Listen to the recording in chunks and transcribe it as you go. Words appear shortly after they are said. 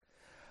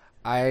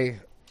I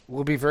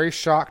will be very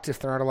shocked if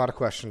there aren't a lot of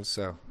questions,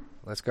 so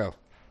let's go.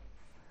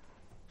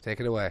 Take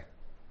it away.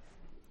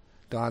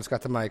 Don's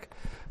got the mic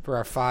for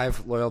our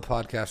 5 loyal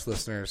podcast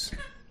listeners.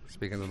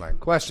 Speaking of the mic.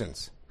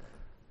 Questions?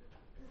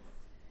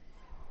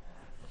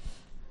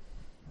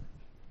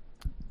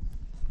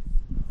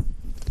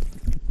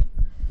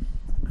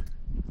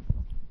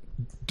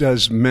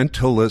 Does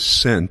mental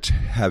assent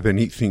have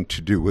anything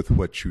to do with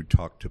what you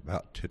talked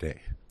about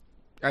today?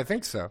 I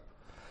think so.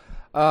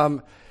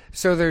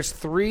 So there's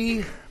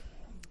three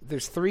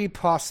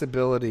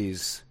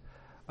possibilities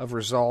of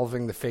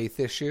resolving the faith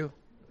issue.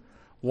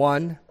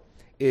 One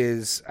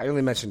is, I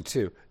only mentioned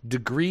 2,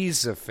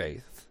 degrees of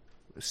faith.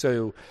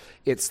 So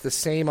it's the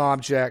same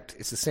object,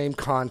 it's the same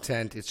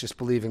content, it's just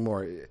believing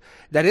more.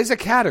 That is a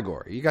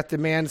category. You got the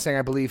man saying,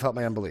 I believe, help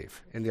my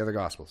unbelief, in the other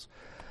Gospels.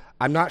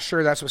 I'm not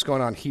sure that's what's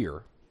going on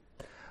here.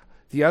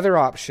 The other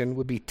option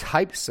would be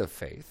types of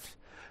faith.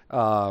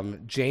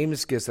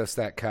 James gives us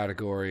that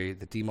category.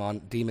 The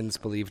demons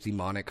believe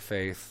demonic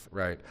faith,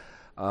 right?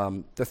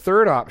 The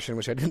third option,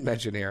 which I didn't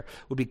mention here,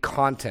 would be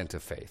content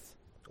of faith,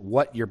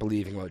 what you're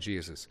believing about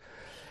Jesus.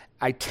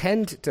 I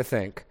tend to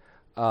think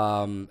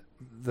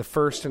the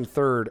first and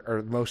third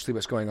are mostly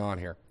what's going on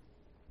here.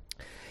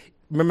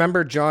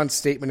 Remember John's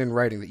statement in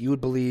writing that you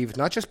would believe,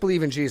 not just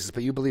believe in Jesus,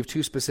 but you believe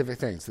 2 specific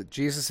things, that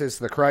Jesus is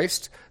the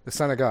Christ, the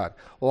Son of God.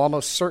 Well,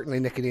 almost certainly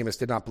Nicodemus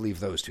did not believe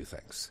those 2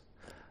 things.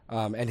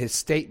 And his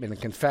statement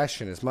and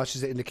confession, as much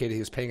as it indicated he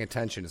was paying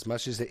attention, as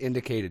much as it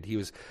indicated he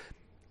was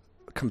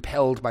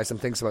compelled by some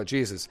things about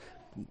Jesus,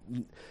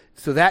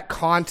 so that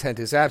content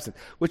is absent,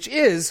 which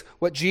is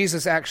what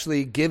Jesus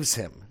actually gives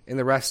him in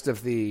the rest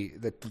of the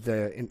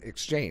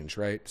exchange,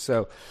 right?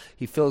 So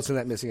he fills in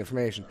that missing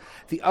information.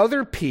 The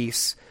other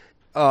piece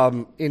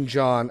in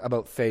John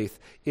about faith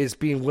is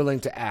being willing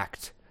to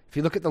act. If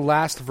you look at the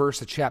last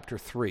verse of chapter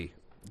 3,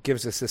 it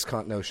gives us this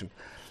notion.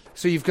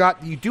 So you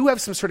do have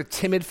some sort of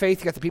timid faith.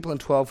 You got the people in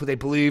 12 who they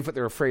believe, but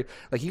they're afraid.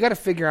 Like, you got to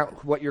figure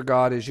out what your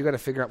God is. You got to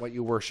figure out what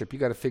you worship. You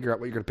got to figure out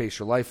what you're going to base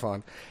your life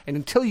on. And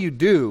until you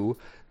do,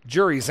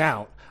 jury's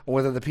out on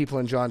whether the people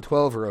in John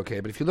 12 are okay.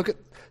 But if you look at,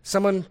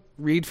 someone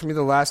read for me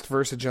the last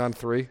verse of John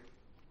 3.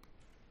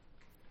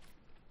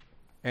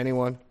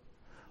 Anyone?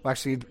 Well,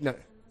 actually, no.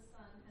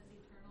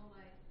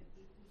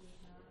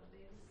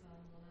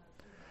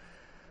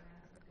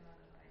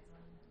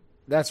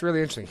 That's really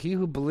interesting. He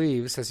who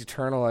believes has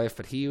eternal life,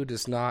 but he who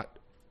does not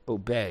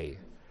obey,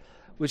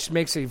 which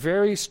makes a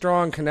very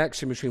strong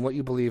connection between what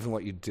you believe and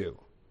what you do.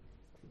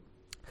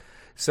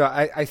 So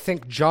I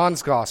think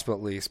John's gospel,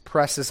 at least,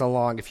 presses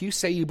along. If you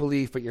say you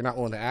believe, but you're not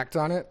willing to act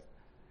on it,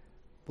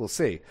 we'll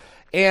see.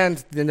 And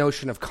the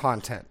notion of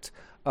content,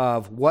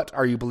 of what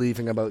are you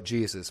believing about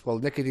Jesus? Well,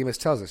 Nicodemus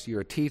tells us,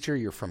 you're a teacher,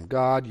 you're from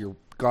God,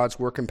 God's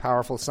working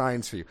powerful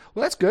signs for you.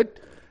 Well, that's good.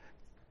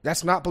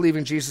 That's not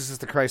believing Jesus is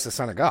the Christ, the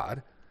Son of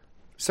God.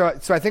 So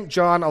I think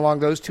John, along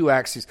those 2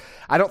 axes,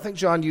 I don't think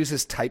John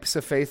uses types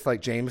of faith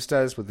like James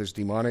does with his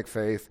demonic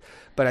faith,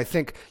 but I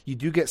think you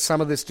do get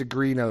some of this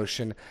degree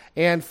notion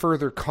and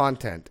further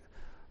content.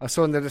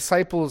 So when the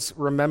disciples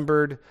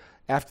remembered,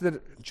 after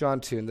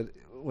John 2,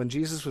 when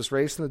Jesus was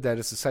raised from the dead,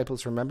 his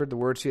disciples remembered the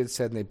words he had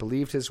said, and they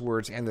believed his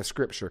words and the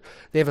scripture.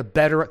 They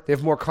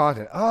have more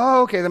content.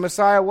 Oh, okay, the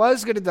Messiah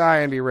was going to die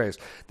and be raised.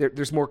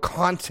 There's more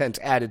content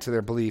added to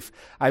their belief.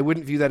 I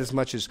wouldn't view that as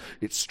much as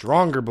it's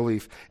stronger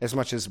belief, as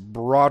much as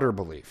broader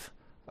belief.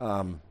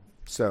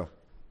 So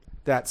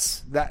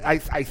that's that. I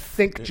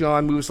think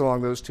John moves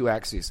along those 2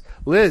 axes.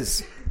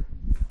 Liz.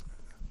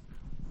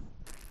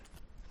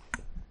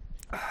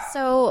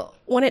 So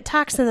when it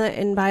talks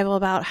in Bible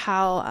about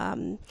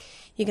how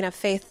you can have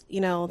faith,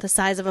 the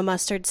size of a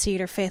mustard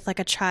seed, or faith like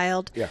a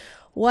child. Yeah.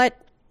 What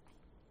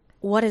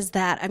is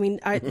that? I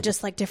mean, are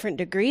just like different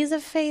degrees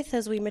of faith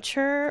as we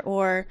mature?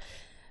 Or,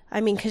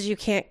 I mean, because you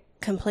can't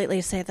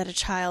completely say that a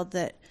child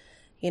that,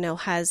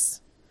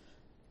 has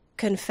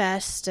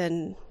confessed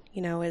and,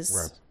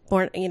 is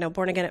right.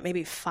 born again at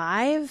maybe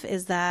 5,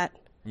 is that,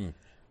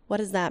 what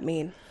does that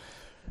mean?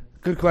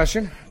 Good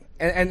question.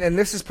 And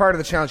this is part of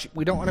the challenge.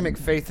 We don't want to make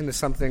faith into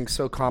something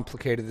so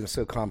complicated and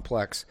so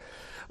complex.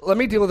 Let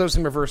me deal with those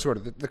in reverse order.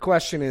 The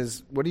question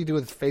is, what do you do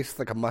with faith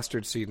like a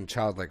mustard seed and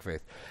childlike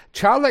faith?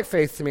 Childlike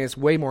faith to me is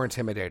way more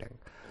intimidating.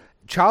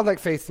 Childlike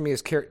faith to me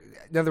is,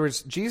 in other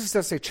words, Jesus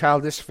does say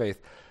childish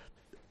faith.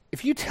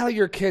 If you tell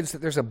your kids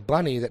that there's a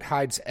bunny that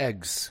hides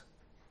eggs,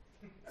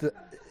 and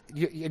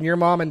your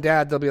mom and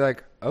dad, they'll be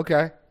like,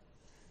 okay.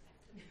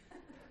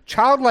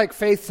 Childlike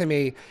faith to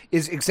me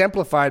is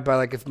exemplified by,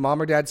 like, if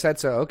mom or dad said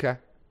so, okay.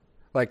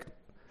 Like,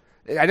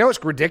 I know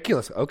it's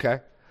ridiculous, okay.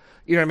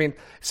 You know what I mean?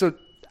 So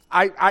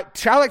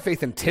childlike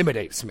faith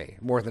intimidates me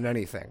more than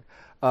anything.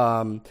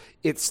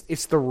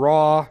 It's the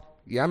raw,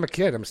 yeah, I'm a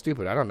kid, I'm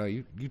stupid, I don't know,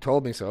 you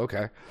told me so,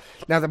 okay.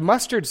 Now the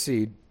mustard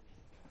seed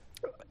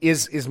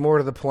is more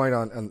to the point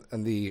on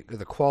the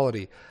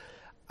quality.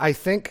 I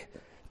think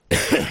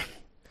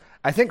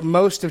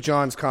most of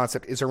John's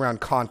concept is around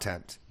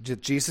content.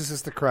 Jesus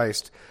is the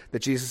Christ,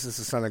 that Jesus is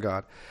the Son of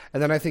God.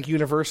 And then I think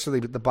universally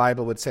the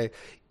Bible would say,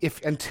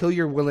 until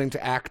you're willing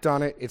to act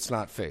on it, it's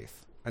not faith.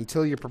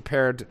 until you're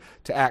prepared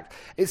to act.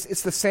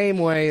 It's the same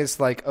way as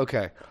like,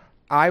 okay,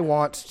 I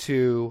want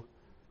to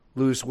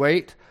lose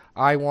weight.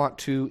 I want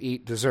to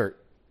eat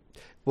dessert.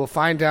 We'll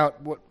find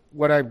out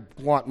what I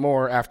want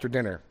more after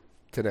dinner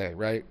today,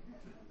 right?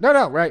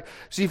 No, right?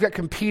 So you've got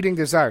competing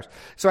desires.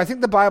 So I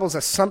think the Bible's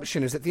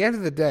assumption is at the end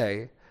of the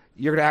day,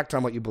 you're going to act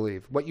on what you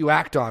believe. What you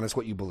act on is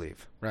what you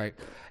believe, right?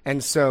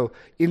 And so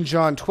in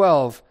John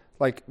 12,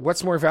 like,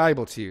 what's more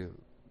valuable to you,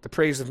 the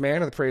praise of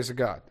man or the praise of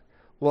God?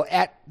 Well,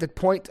 at the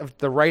point of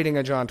the writing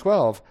of John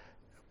 12,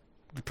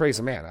 the praise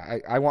of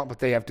man. I want what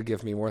they have to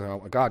give me more than I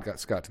want what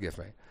God's got to give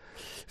me.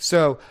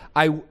 So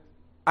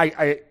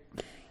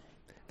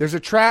there's a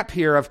trap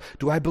here of,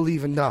 do I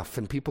believe enough?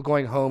 And people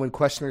going home and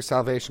questioning their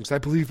salvation. Because I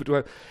believe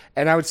it.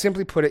 And I would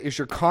simply put it, is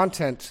your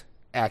content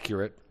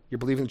accurate? You're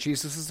believing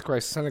Jesus is the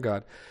Christ, the Son of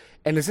God.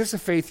 And is this a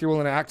faith you're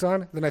willing to act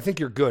on? Then I think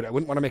you're good. I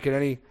wouldn't want to make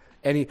it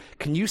any.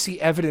 Can you see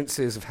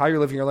evidences of how you're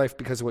living your life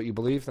because of what you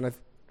believe? Then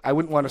I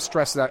wouldn't want to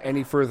stress it out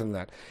any further than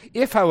that.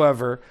 If,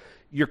 however,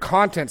 your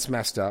content's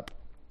messed up,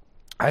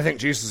 I think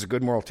Jesus is a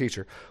good moral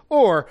teacher,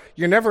 or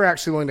you're never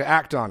actually willing to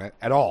act on it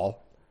at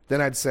all,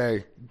 then I'd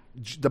say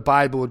the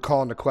Bible would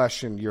call into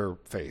question your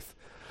faith.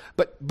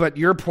 But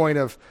your point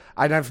of,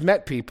 and I've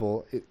met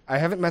people, I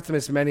haven't met them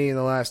as many in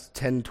the last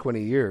 10,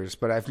 20 years,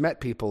 but I've met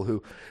people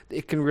who,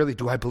 it can really,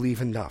 do I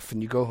believe enough?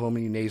 And you go home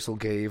and you navel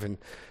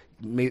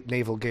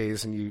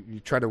gaze and you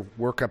try to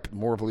work up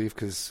more belief,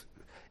 because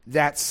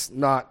that's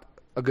not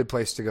a good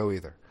place to go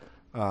either.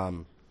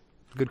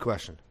 Good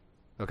question.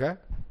 Okay?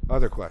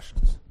 Other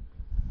questions?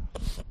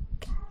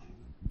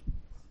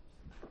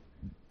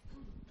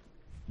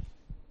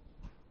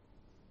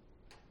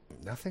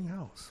 Nothing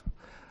else.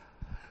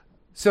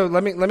 So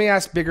let me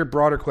ask bigger,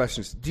 broader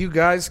questions. Do you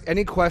guys,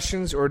 any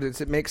questions, or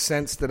does it make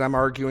sense that I'm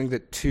arguing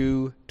that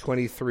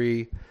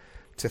 2:23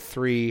 to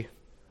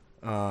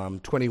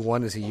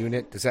 3:21 is a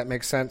unit? Does that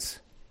make sense?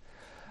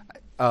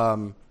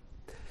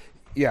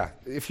 Yeah.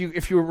 If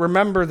you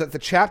remember that the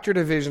chapter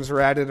divisions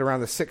were added around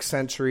the 6th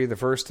century,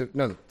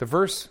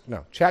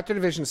 chapter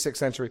division 6th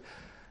century,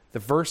 the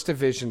verse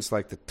division's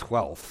like the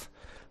 12th.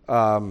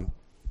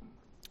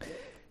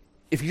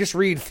 If you just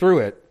read through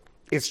it,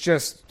 it's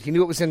just, he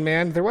knew it was in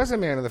man. There was a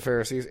man of the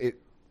Pharisees.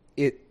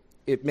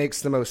 It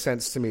makes the most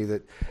sense to me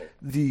that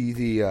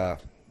the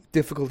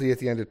difficulty at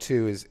the end of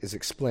 2 is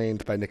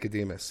explained by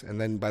Nicodemus.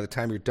 And then by the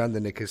time you're done the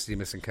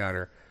Nicodemus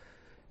encounter,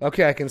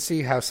 okay, I can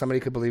see how somebody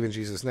could believe in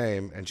Jesus'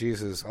 name, and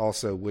Jesus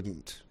also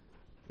wouldn't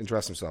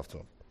entrust himself to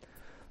him.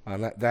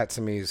 That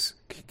to me is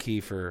key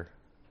for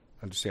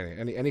understanding.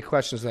 Any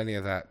questions on any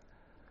of that?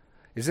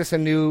 Is this a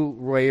new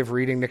way of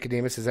reading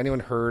Nicodemus? Has anyone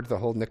heard the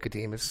whole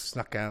Nicodemus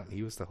snuck out and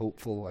he was the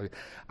hopeful?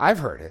 I've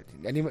heard it.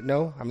 Anyone?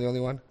 No? I'm the only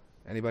one?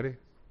 Anybody?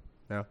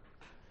 No?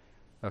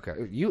 Okay.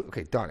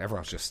 Okay, Don,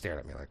 everyone's just staring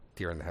at me like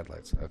deer in the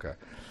headlights.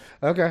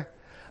 Okay.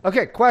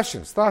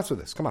 Questions, thoughts with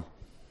this? Come on.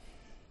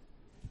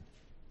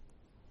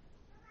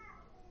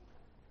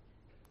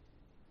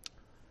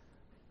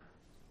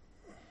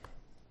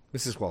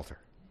 Mrs. Walter.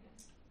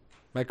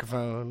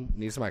 Microphone,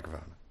 needs a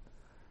microphone.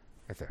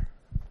 Right there.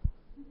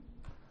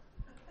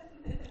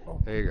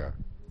 There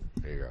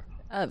you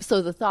go.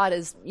 So the thought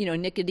is,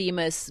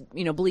 Nicodemus,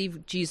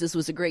 believed Jesus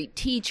was a great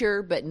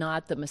teacher, but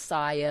not the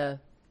Messiah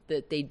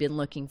that they'd been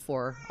looking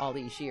for all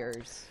these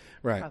years.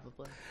 Right.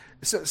 Probably.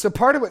 So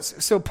part of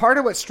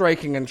what's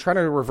striking and trying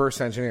to reverse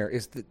engineer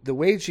is the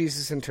way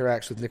Jesus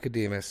interacts with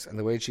Nicodemus and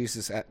the way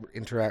Jesus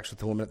interacts with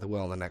the woman at the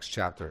well in the next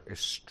chapter is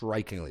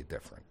strikingly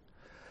different.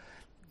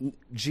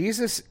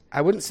 Jesus,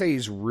 I wouldn't say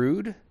he's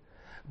rude,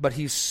 but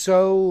he's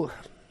so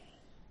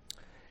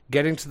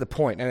getting to the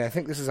point, and I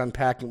think this is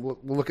unpacking. We'll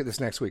look at this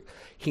next week.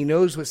 He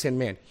knows what's in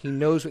man. He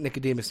knows what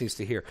Nicodemus needs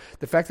to hear.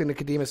 The fact that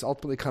Nicodemus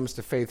ultimately comes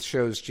to faith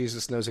shows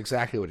Jesus knows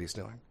exactly what he's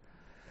doing.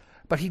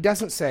 But he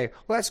doesn't say,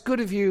 well, that's good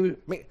of you.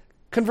 I mean,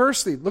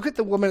 conversely, look at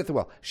the woman at the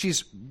well.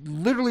 She's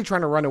literally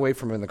trying to run away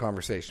from him in the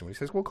conversation. He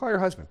says, well, call your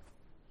husband.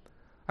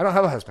 I don't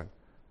have a husband.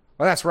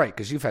 Well, that's right,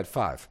 because you've had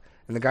 5,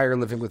 and the guy you're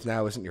living with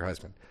now isn't your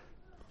husband.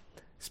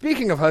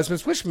 Speaking of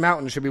husbands, which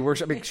mountain should we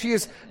worship? I mean, she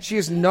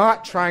is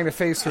not trying to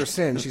face her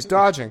sin. She's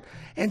dodging.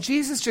 And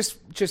Jesus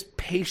just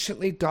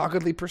patiently,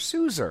 doggedly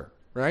pursues her,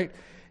 right?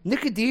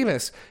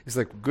 Nicodemus is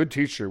like, good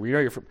teacher, we know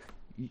you're from,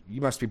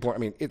 you must be born. I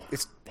mean,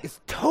 it's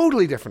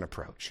totally different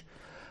approach.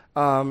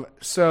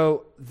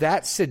 So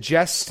that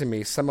suggests to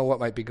me some of what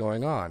might be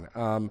going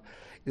on.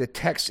 The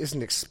text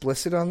isn't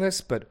explicit on this,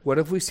 but what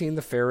have we seen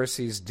the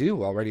Pharisees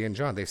do already in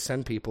John? They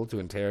send people to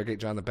interrogate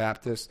John the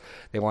Baptist.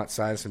 They want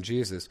signs from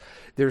Jesus.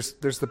 There's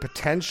the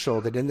potential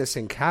that in this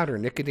encounter,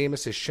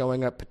 Nicodemus is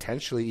showing up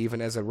potentially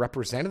even as a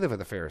representative of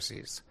the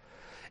Pharisees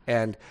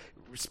and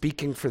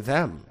speaking for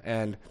them.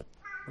 And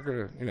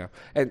we're gonna,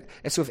 and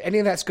so if any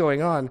of that's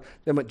going on,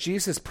 then what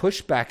Jesus'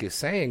 pushback is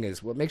saying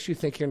is, what makes you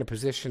think you're in a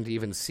position to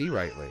even see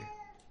rightly?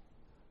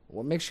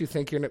 What makes you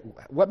think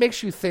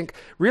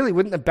really,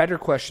 wouldn't the better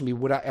question be,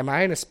 am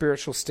I in a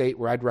spiritual state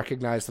where I'd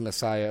recognize the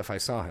Messiah if I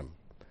saw him?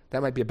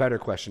 That might be a better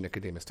question,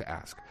 Nicodemus, to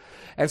ask.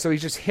 And so he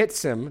just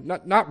hits him,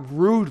 not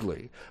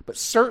rudely, but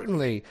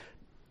certainly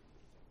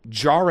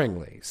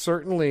jarringly,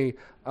 certainly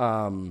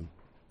no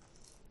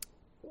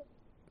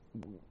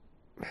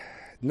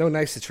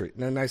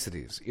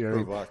niceties. You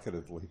know,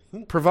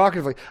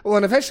 provocatively. Well,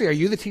 and eventually, are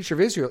you the teacher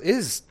of Israel?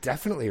 Is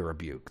definitely a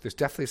rebuke. There's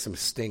definitely some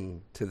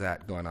sting to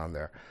that going on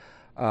there.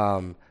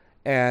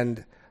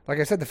 And like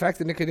I said, the fact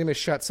that Nicodemus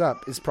shuts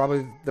up is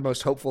probably the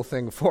most hopeful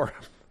thing for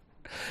him.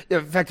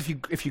 In fact,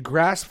 if you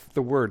grasp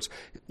the words,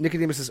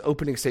 Nicodemus'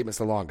 opening statement's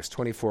the longest,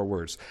 24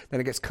 words. Then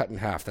it gets cut in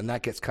half. Then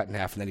that gets cut in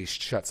half, and then he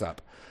shuts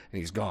up and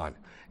he's gone.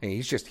 And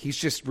he's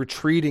just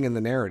retreating in the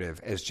narrative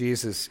as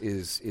Jesus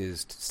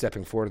is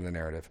stepping forward in the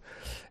narrative.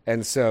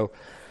 And so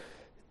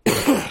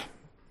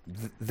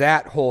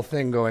that whole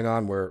thing going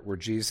on where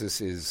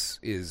Jesus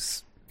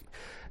is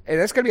and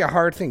that's going to be a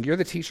hard thing. You're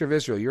the teacher of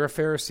Israel. You're a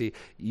Pharisee.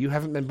 You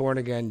haven't been born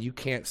again. You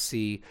can't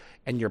see,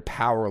 and you're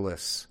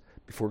powerless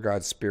before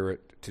God's Spirit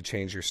to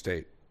change your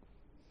state.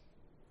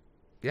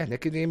 Yeah,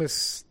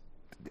 Nicodemus,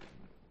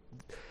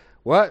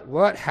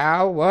 what,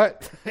 how,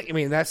 what? I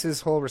mean, that's his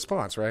whole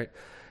response, right?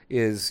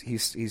 Is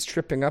he's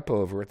tripping up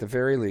over, at the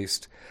very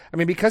least. I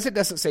mean, because it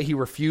doesn't say he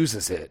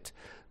refuses it,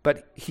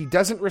 but he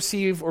doesn't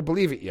receive or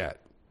believe it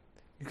yet.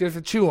 You could have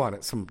to chew on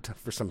it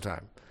for some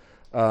time.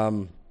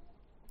 And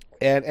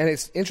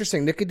it's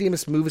interesting,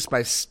 Nicodemus moves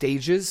by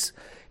stages.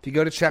 If you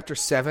go to chapter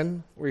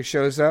 7, where he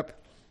shows up,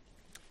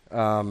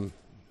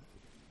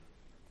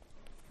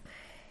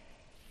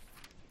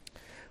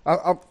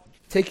 I'll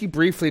take you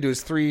briefly to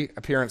his 3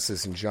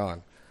 appearances in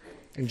John.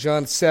 In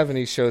John 7,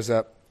 he shows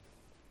up.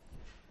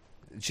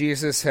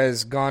 Jesus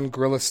has gone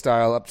guerrilla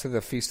style up to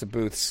the Feast of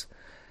Booths,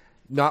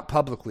 not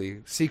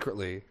publicly,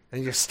 secretly, and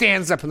he just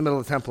stands up in the middle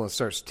of the temple and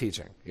starts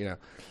teaching, you know.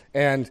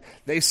 And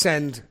they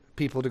send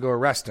people to go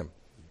arrest him.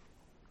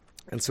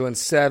 And so in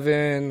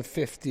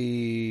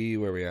 750,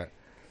 where are we at?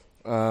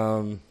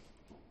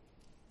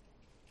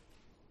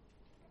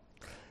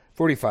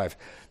 45.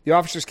 The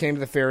officers came to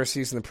the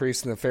Pharisees and the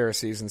priests and the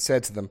Pharisees and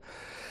said to them,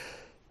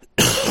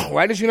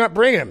 "Why did you not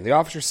bring him?" The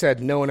officer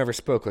said, "No one ever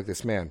spoke like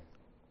this man."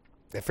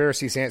 The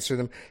Pharisees answered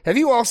them, "Have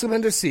you also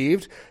been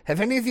deceived?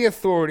 Have any of the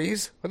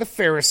authorities or the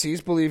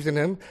Pharisees believed in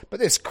him? But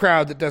this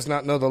crowd that does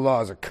not know the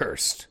law is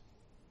accursed."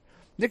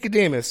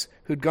 Nicodemus,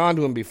 who'd gone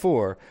to him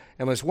before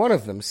and was one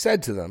of them,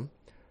 said to them,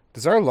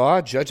 "Does our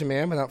law judge a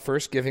man without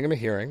first giving him a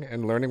hearing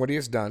and learning what he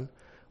has done?"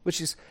 Which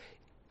is,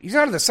 he's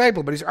not a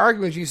disciple, but he's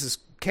arguing Jesus'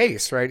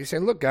 case, right? He's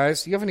saying, look,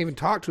 guys, you haven't even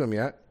talked to him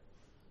yet.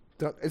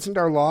 Isn't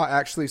our law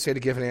actually say to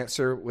give an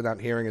answer without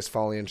hearing is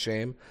folly and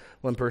shame?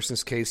 One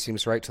person's case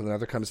seems right till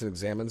another comes and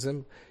examines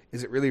him.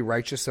 Is it really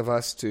righteous of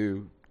us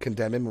to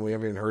condemn him when we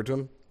haven't even heard to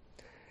him?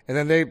 And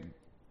then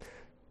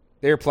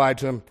they replied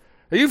to him,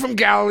 "Are you from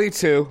Galilee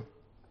too?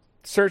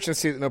 Search and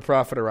see that no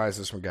prophet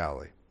arises from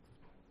Galilee."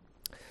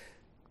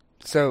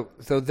 So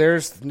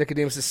there's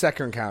Nicodemus'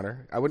 second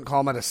encounter. I wouldn't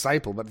call him a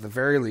disciple, but at the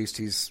very least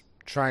he's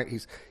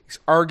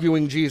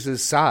arguing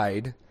Jesus'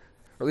 side,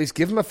 or at least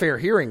give him a fair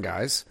hearing,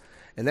 guys.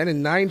 And then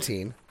in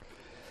 19,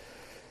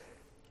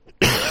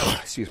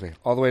 excuse me,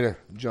 all the way to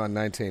John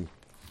 19,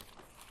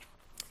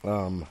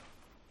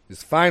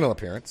 his final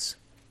appearance.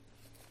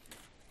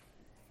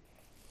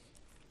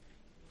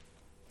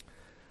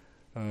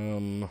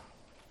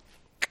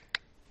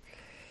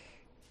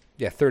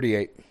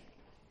 38.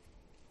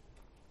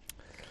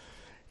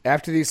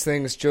 After these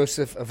things,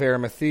 Joseph of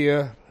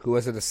Arimathea, who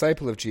was a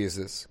disciple of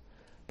Jesus,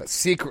 but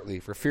secretly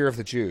for fear of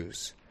the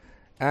Jews,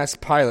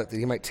 asked Pilate that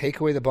he might take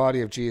away the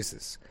body of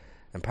Jesus.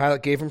 And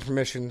Pilate gave him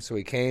permission, so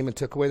he came and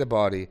took away the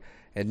body.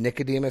 And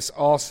Nicodemus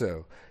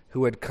also,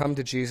 who had come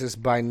to Jesus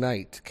by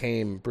night,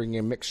 came bringing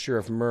a mixture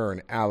of myrrh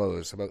and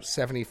aloes, about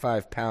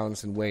 75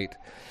 pounds in weight.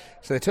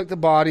 So they took the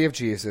body of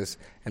Jesus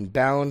and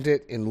bound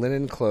it in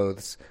linen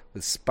clothes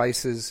with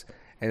spices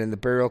and in the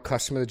burial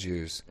custom of the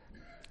Jews.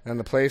 And in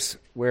the place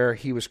where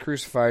he was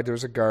crucified there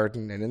was a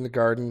garden, and in the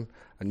garden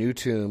a new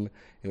tomb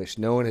in which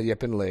no one had yet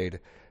been laid.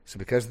 So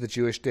because of the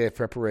Jewish day of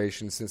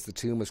preparation, since the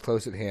tomb was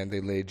close at hand,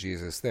 they laid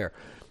Jesus there.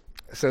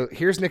 So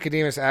here's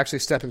Nicodemus actually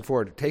stepping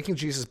forward, taking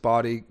Jesus'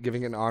 body,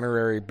 giving it an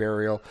honorary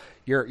burial.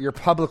 You're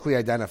publicly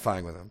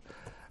identifying with him.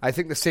 I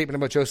think the statement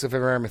about Joseph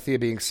of Arimathea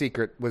being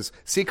secret was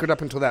secret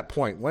up until that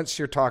point. Once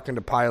you're talking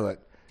to Pilate,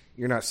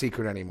 you're not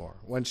secret anymore.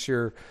 Once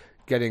you're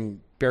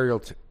getting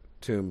burial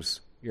tombs,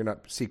 you're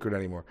not secret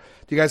anymore.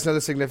 Do you guys know the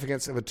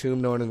significance of a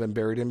tomb no one had been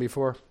buried in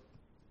before?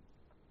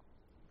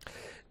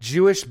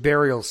 Jewish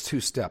burial's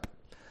two-step.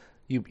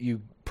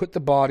 You put the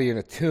body in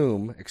a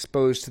tomb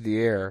exposed to the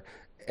air,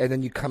 and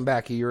then you come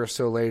back a year or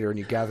so later and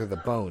you gather the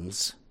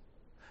bones.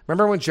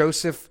 Remember when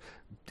Joseph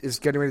is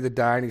getting ready to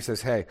die and he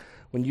says, "Hey,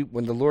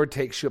 when the Lord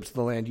takes you up to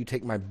the land, you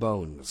take my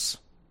bones."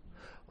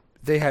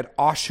 They had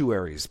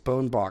ossuaries,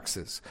 bone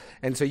boxes.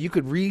 And so you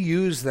could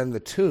reuse then the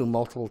tomb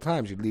multiple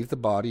times. You'd leave the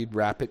body, you'd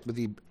wrap it with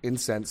the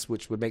incense,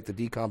 which would make the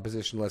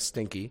decomposition less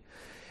stinky.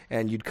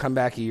 And you'd come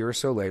back a year or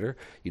so later,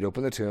 you'd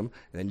open the tomb,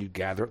 and then you'd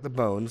gather up the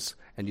bones,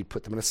 and you'd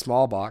put them in a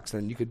small box,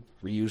 and then you could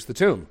reuse the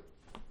tomb.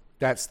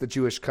 That's the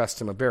Jewish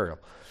custom of burial.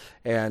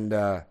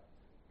 And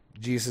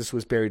Jesus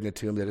was buried in a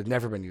tomb that had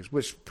never been used,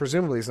 which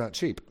presumably is not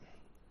cheap.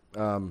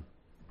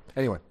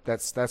 Anyway,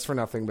 that's for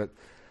nothing, but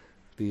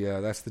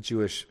That's the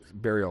Jewish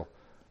burial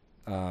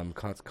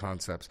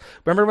concepts.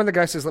 Remember when the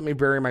guy says, "Let me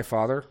bury my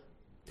father"?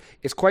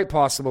 It's quite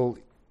possible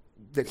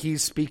that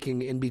he's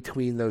speaking in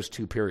between those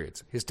two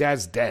periods. His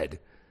dad's dead,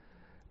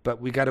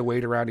 but we got to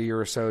wait around a year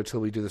or so until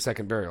we do the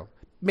second burial.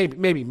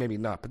 Maybe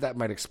not, but that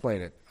might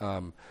explain it.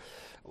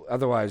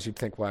 Otherwise, you'd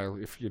think, well,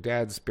 if your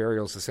dad's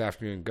burial's this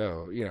afternoon,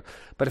 go,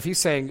 But if he's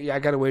saying, yeah, I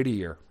got to wait a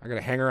year, I got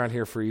to hang around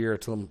here for a year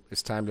until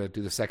it's time to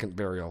do the second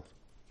burial,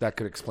 that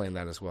could explain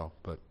that as well.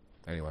 But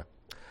anyway.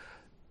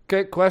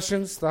 Okay,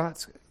 questions,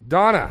 thoughts?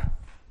 Donna.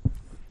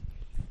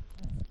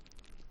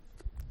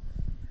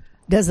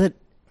 Does it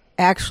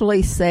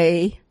actually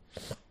say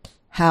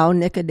how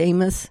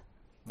Nicodemus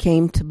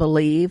came to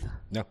believe?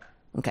 No.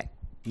 Okay.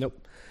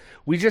 Nope.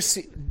 We just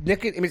see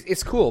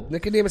it's cool.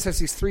 Nicodemus has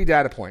these 3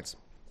 data points.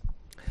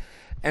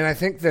 And I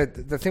think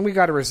that the thing we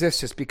got to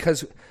resist is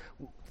because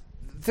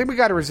the thing we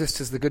got to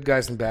resist is the good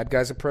guys and bad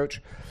guys approach.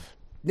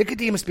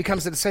 Nicodemus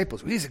becomes a disciple.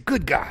 He's a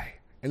good guy.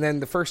 And then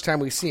the first time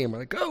we see him, we're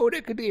like, oh,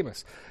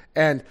 Nicodemus.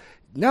 And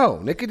no,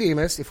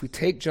 Nicodemus, if we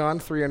take John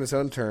 3 on his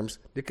own terms,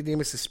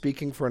 Nicodemus is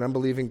speaking for an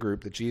unbelieving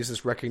group that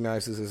Jesus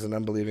recognizes as an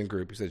unbelieving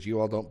group. He says, you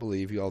all don't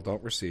believe, you all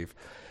don't receive.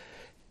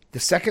 The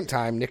second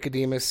time,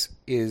 Nicodemus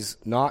is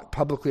not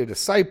publicly a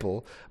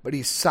disciple, but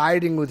he's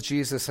siding with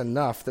Jesus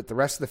enough that the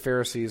rest of the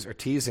Pharisees are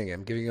teasing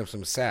him, giving him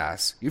some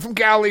sass. You from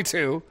Galilee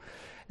too?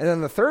 And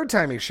then the third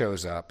time he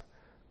shows up,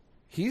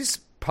 he's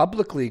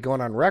publicly going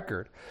on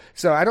record.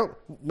 So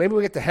maybe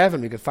we get to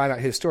heaven, we can find out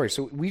his story.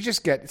 So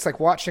it's like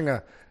watching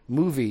a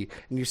movie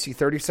and you see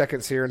 30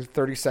 seconds here and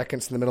 30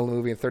 seconds in the middle of the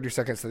movie and 30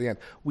 seconds to the end.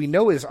 We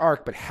know his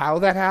arc, but how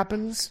that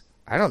happens,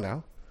 I don't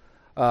know.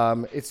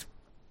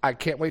 I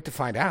can't wait to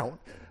find out.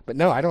 But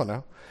no, I don't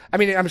know. I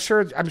mean, I'm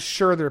sure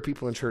there are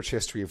people in church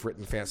history who've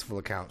written fanciful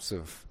accounts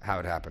of how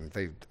it happened.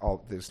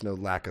 There's no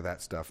lack of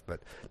that stuff, but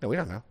no, we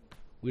don't know.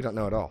 We don't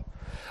know at all.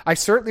 I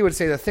certainly would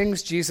say the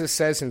things Jesus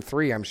says in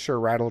 3, I'm sure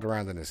rattled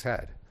around in his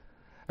head.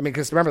 I mean,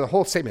 because remember, the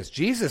whole statement is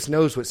Jesus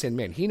knows what's in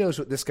men. He knows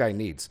what this guy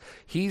needs.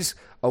 He's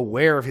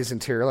aware of his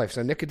interior life.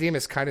 So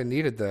Nicodemus kind of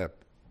needed the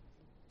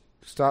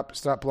stop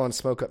blowing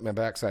smoke up my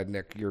backside,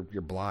 Nick. You're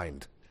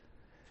blind.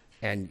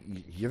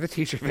 And you're the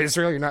teacher of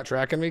Israel. You're not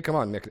tracking me? Come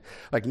on, Nick.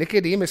 Like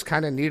Nicodemus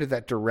kind of needed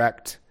that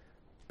direct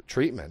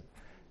treatment.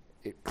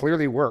 It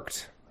clearly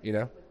worked, With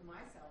my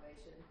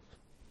salvation.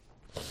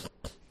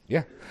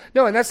 Yeah.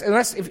 No, and that's if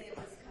it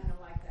was kind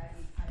of like that.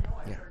 I know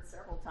I've heard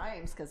several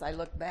times because I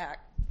look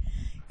back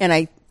and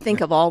I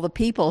think of all the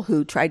people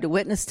who tried to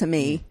witness to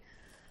me.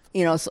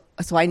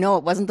 So I know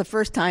it wasn't the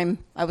first time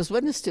I was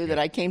witnessed to that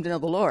I came to know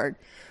the Lord.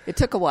 It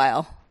took a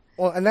while.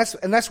 Well, and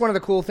that's one of the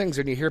cool things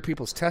when you hear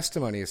people's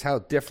testimony is how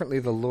differently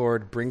the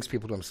Lord brings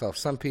people to himself.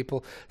 Some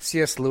people,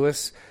 C.S.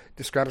 Lewis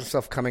describes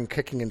himself coming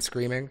kicking and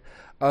screaming.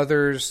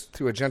 Others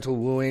through a gentle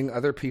wooing.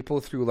 Other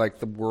people through like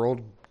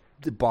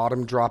the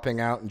bottom dropping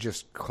out and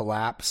just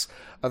collapse.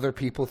 Other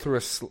people through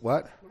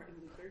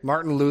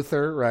Martin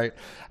Luther, right?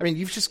 I mean,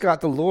 you've just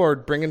got the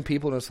Lord bringing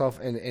people to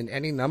himself in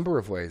any number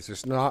of ways.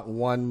 There's not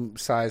one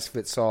size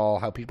fits all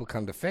how people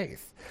come to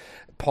faith.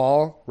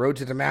 Paul, road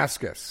to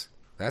Damascus.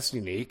 That's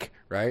unique,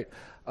 right?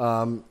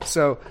 And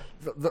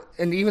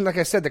even like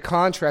I said, the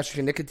contrast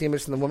between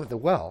Nicodemus and the woman at the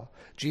well,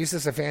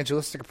 Jesus'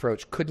 evangelistic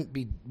approach couldn't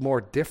be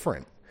more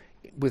different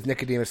with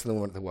Nicodemus and the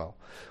woman at the well,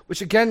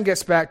 which again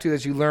gets back to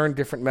as you learn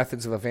different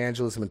methods of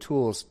evangelism and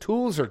tools.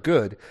 Tools are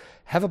good.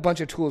 Have a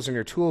bunch of tools in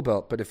your tool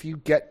belt, but if you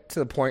get to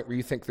the point where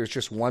you think there's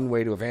just one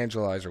way to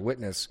evangelize or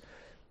witness,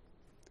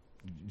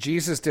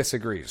 Jesus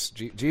disagrees.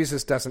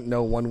 Jesus doesn't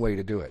know one way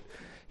to do it.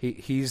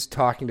 He's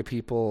talking to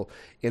people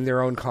in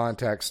their own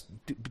context,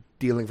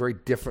 dealing very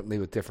differently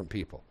with different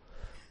people.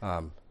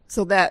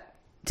 So that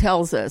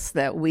tells us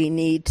that we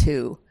need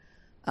to,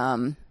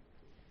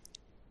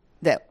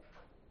 that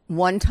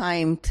one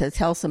time to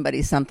tell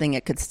somebody something,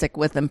 it could stick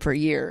with them for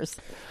years.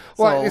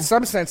 Well, in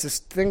some senses,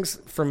 things,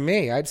 for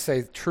me, I'd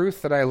say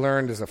truth that I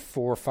learned as a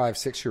 4, 5,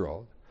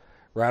 6-year-old,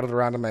 rattled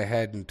around in my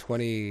head and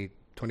 20,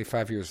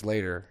 25 years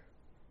later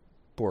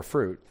bore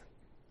fruit.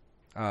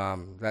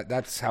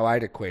 That's how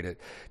I'd equate it.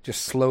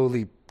 Just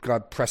slowly,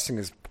 God pressing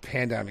his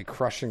hand on me,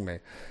 crushing me,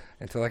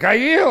 until like I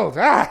yield,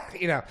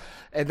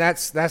 and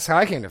that's how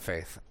I came to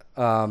faith.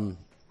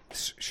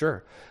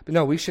 Sure, but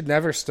no, we should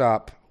never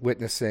stop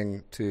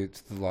witnessing to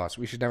the lost.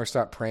 We should never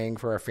stop praying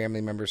for our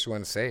family members who are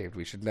unsaved.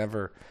 We should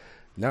never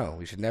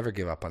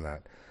give up on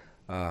that.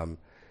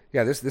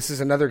 This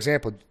is another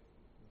example.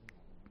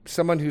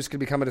 Someone who's going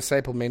to become a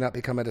disciple may not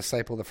become a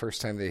disciple the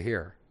first time they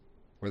hear,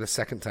 or the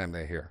second time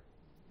they hear.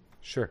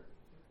 Sure.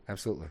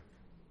 Absolutely.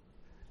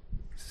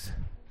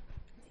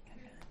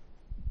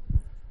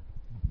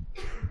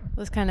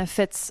 This kind of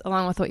fits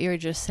along with what you were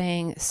just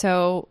saying.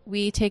 So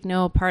we take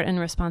no part in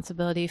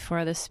responsibility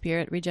for the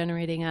Spirit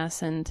regenerating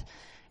us, and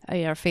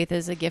our faith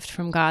is a gift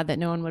from God that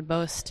no one would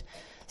boast.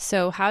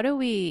 So how do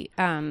we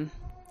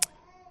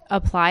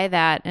apply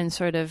that and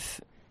sort of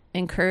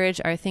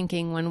encourage our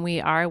thinking when we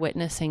are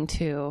witnessing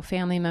to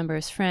family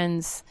members,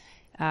 friends,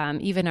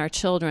 even our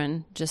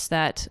children, just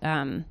that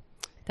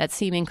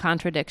seeming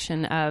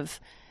contradiction of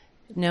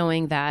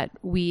knowing that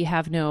we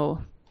have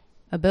no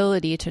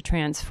ability to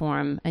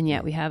transform, and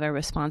yet we have a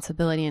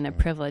responsibility and a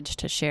privilege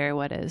to share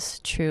what is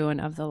true and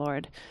of the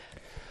Lord.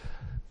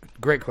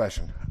 Great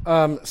question.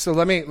 So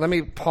let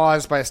me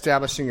pause by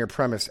establishing your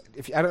premise.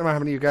 I don't know how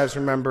many of you guys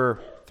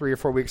remember 3 or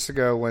 4 weeks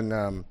ago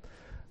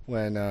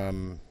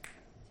when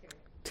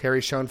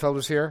Terry Schoenfeld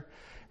was here,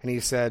 and he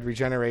said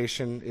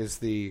regeneration is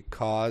the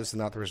cause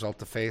and not the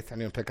result of faith.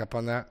 Anyone pick up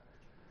on that?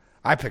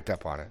 I picked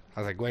up on it.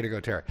 I was like, way to go,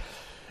 Terry.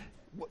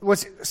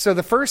 So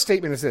the first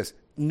statement is this.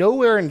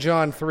 Nowhere in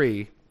John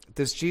 3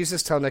 does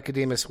Jesus tell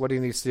Nicodemus what he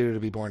needs to do to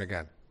be born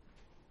again.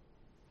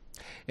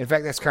 In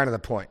fact, that's kind of the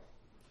point.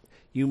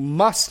 You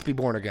must be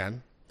born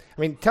again.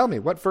 I mean, tell me,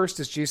 what verse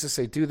does Jesus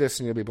say, do this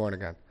and you'll be born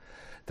again?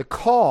 The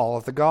call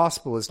of the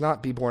gospel is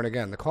not be born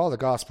again. The call of the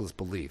gospel is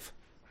believe.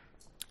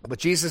 What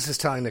Jesus is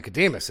telling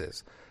Nicodemus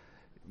is,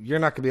 you're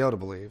not going to be able to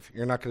believe.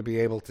 You're not going to be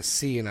able to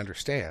see and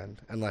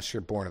understand unless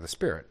you're born of the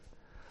Spirit.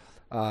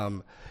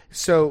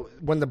 So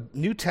when the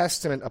New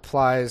Testament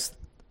applies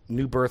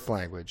new birth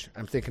language,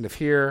 I'm thinking of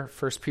here,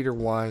 1 Peter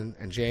 1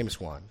 and James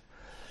 1.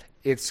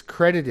 It's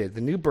credited,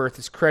 the new birth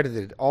is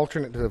credited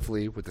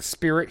alternatively with the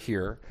Spirit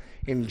here.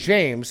 In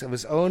James, of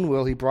his own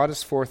will, he brought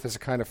us forth as a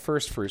kind of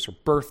first fruits, or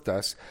birthed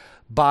us,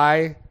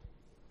 by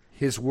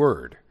his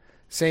word.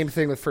 Same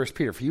thing with 1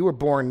 Peter. For you were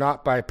born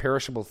not by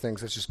perishable things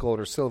such as gold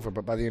or silver,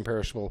 but by the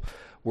imperishable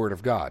word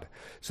of God.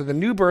 So the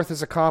new birth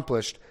is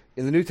accomplished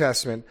in the New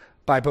Testament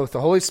by both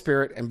the Holy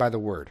Spirit and by the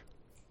word.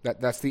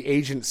 That's the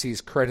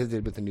agencies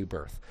credited with the new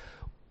birth.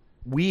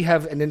 We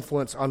have an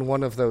influence on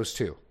one of those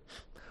two.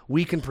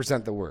 We can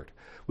present the word.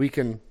 We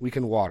can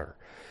water.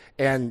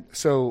 And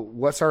so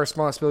what's our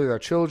responsibility with our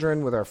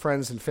children, with our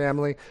friends and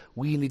family?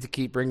 We need to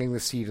keep bringing the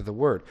seed of the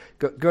word.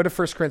 Go to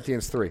 1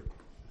 Corinthians 3.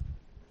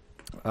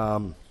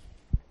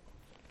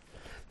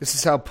 This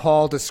is how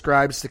Paul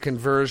describes the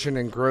conversion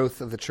and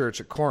growth of the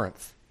church at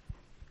Corinth.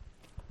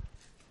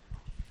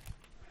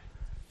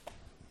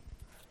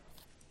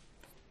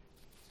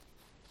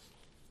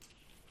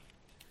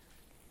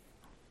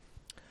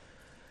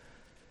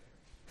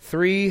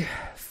 Three,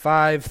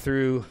 5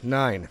 through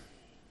 9.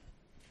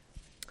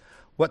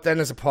 What then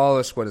is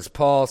Apollos? What is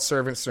Paul?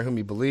 Servants through whom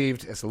he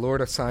believed, as the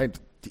Lord assigned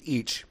to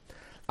each.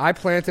 I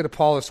planted,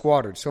 Apollos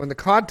watered. So in the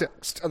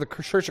context of the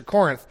church at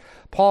Corinth,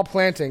 Paul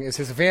planting is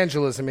his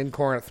evangelism in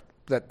Corinth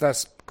that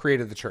thus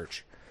created the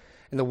church.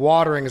 And the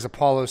watering is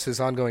Apollos,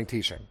 his ongoing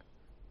teaching.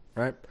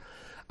 Right?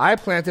 I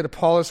planted,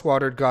 Apollos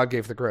watered, God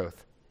gave the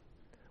growth.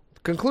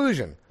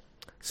 Conclusion.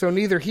 So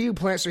neither he who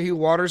plants nor he who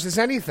waters is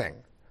anything.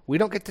 We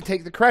don't get to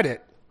take the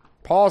credit.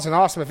 Paul's an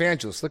awesome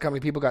evangelist. Look how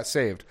many people got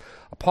saved.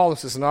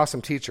 Apollos is an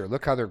awesome teacher.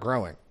 Look how they're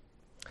growing.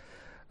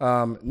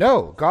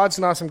 No, God's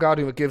an awesome God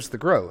who gives the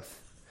growth.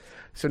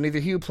 So neither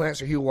he who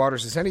plants or he who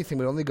waters is anything,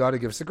 but only God who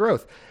gives the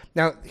growth.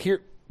 Now,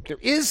 here, there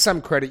is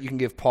some credit you can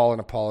give Paul and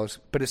Apollos,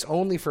 but it's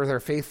only for their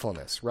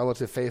faithfulness,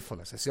 relative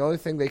faithfulness. It's the only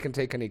thing they can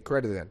take any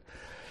credit in.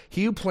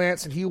 He who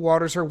plants and he who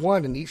waters are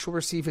one, and each will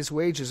receive his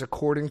wages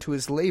according to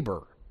his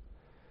labor.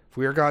 If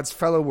we are God's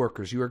fellow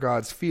workers, you are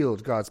God's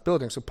field, God's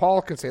building. So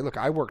Paul can say, look,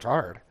 I worked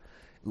hard.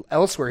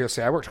 Elsewhere, he'll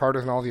say, I worked harder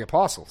than all the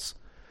apostles.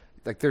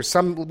 Like there's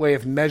some way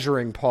of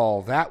measuring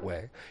Paul that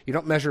way. You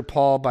don't measure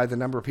Paul by the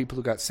number of people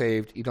who got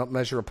saved. You don't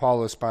measure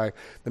Apollos by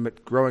the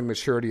growing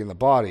maturity in the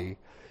body.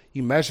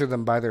 You measure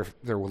them by their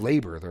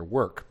labor, their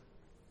work.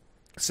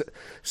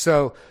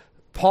 So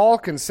Paul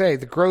can say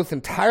the growth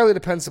entirely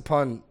depends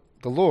upon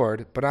the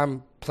Lord, but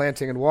I'm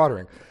planting and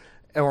watering.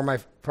 Or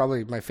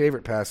probably my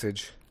favorite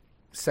passage,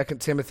 2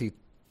 Timothy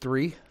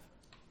 3.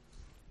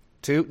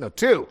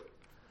 2.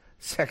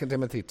 2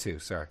 Timothy 2,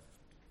 sorry.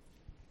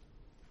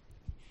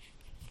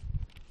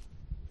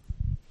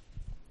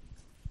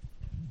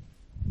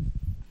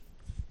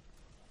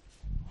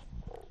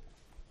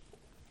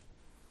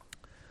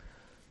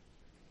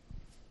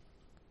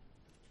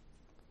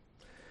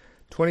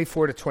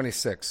 (24 to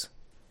 26).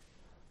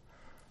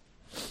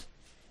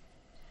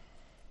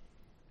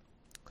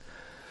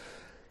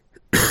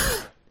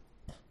 The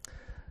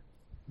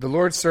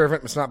Lord's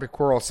servant must not be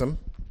quarrelsome,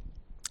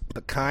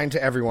 but kind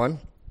to everyone,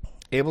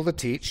 able to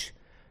teach,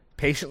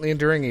 patiently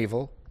enduring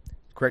evil,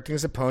 correcting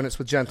his opponents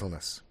with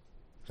gentleness.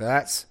 So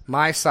that's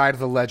my side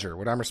of the ledger,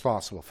 what I'm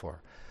responsible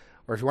for.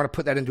 Or if you want to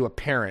put that into a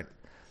parent,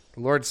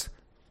 the Lord's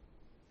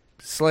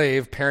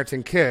slave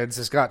parenting kids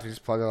has got to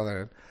just plug all that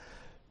in.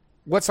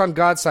 What's on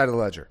God's side of the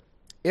ledger?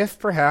 If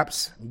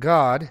perhaps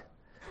God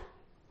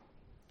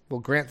will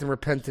grant them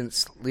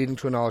repentance leading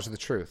to a knowledge of the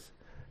truth.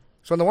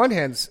 So on the one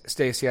hand,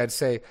 Stacy, I'd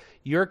say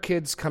your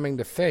kids coming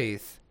to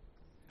faith,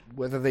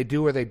 whether they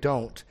do or they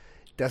don't,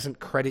 doesn't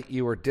credit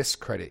you or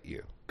discredit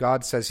you.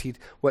 God says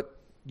what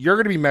you're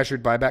going to be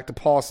measured by, back to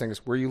Paul's thing,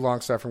 is were you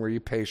long-suffering, were you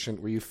patient,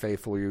 were you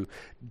faithful, were you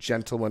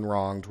gentle when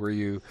wronged, were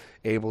you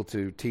able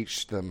to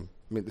teach them?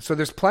 I mean, so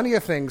there's plenty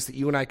of things that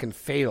you and I can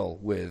fail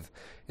with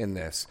in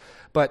this,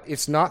 but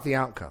it's not the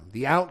outcome.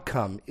 The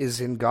outcome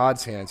is in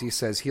God's hands. He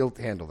says he'll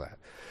handle that.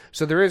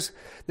 So there is,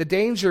 the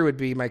danger would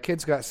be my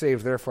kids got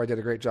saved, therefore I did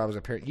a great job as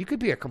a parent. You could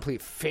be a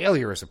complete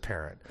failure as a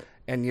parent,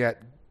 and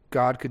yet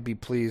God could be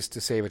pleased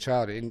to save a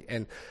child.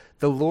 And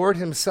the Lord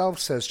himself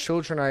says,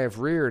 children I have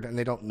reared, and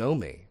they don't know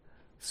me.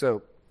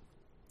 So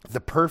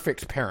the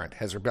perfect parent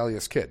has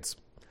rebellious kids.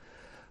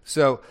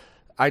 So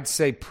I'd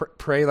say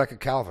pray like a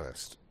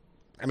Calvinist.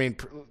 I mean,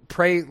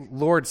 pray,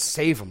 Lord,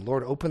 save them.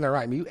 Lord, open their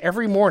eyes. I mean,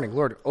 every morning,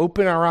 Lord,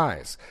 open our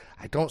eyes.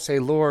 I don't say,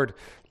 Lord,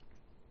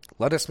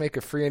 let us make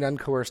a free and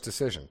uncoerced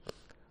decision.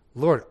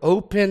 Lord,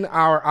 open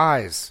our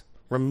eyes.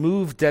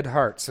 Remove dead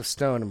hearts of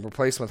stone and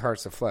replace them with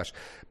hearts of flesh.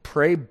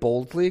 Pray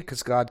boldly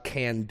because God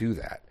can do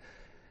that.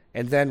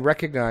 And then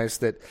recognize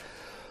that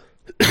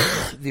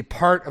the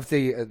part of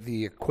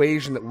the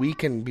equation that we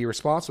can be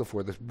responsible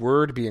for, the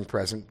word being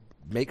present,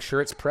 make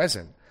sure it's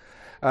present.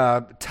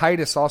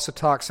 Titus also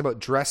talks about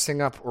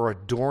dressing up or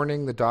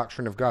adorning the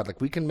doctrine of God.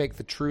 Like we can make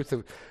the truth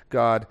of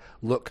God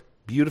look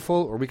beautiful,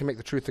 or we can make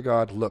the truth of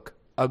God look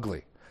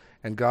ugly.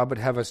 And God would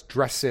have us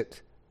dress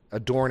it,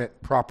 adorn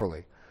it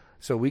properly.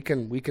 So we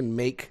can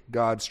make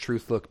God's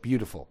truth look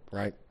beautiful,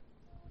 right?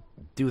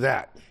 Do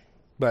that.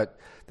 But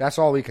that's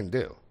all we can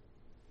do.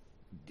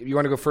 You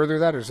want to go further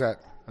with that, or is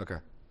that... Okay.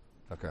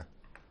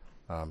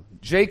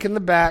 Jake in the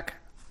back.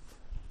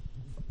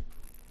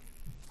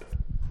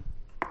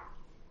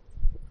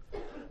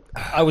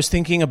 I was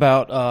thinking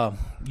about,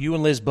 you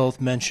and Liz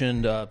both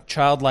mentioned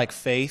childlike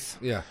faith.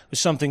 Yeah. It was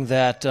something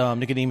that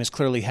Nicodemus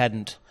clearly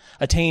hadn't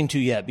attained to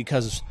yet,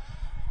 because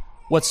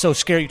what's so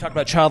scary, you talk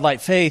about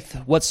childlike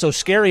faith, what's so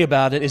scary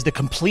about it is the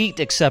complete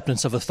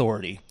acceptance of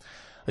authority.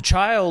 A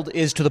child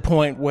is to the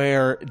point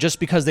where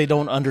just because they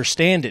don't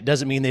understand it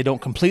doesn't mean they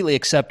don't completely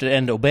accept it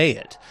and obey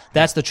it.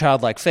 That's the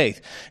childlike faith.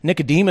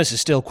 Nicodemus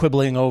is still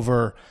quibbling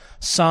over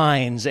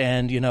signs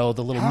and, the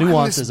little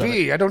nuances of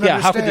it. I don't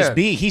understand. How could this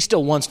be? He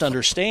still wants to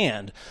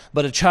understand.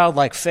 But a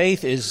childlike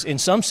faith is, in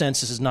some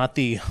senses, it's not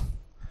the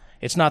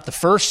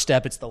first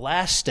step, it's the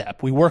last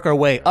step. We work our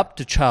way up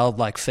to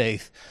childlike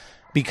faith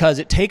because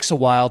it takes a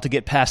while to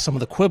get past some of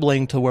the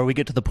quibbling to where we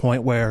get to the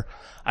point where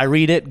I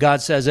read it,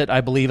 God says it, I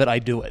believe it, I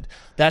do it.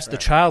 That's the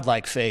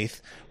childlike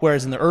faith.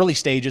 Whereas in the early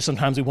stages,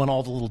 sometimes we want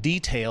all the little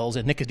details,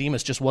 and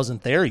Nicodemus just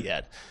wasn't there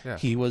yet. Yeah.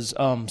 He was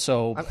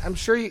so. I'm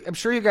sure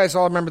you guys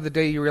all remember the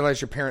day you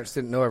realized your parents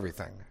didn't know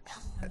everything,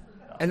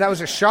 and that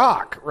was a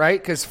shock, right?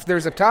 Because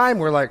there's a time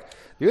where like,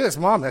 you're this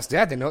mom, that's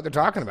dad, they know what they're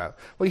talking about.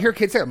 Well, you hear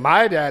kids say,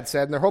 my dad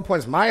said, and their whole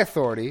point is my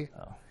authority.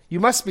 Oh. You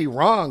must be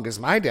wrong, because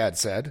my dad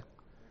said.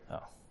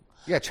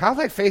 Yeah,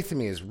 childlike faith to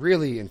me is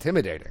really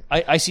intimidating.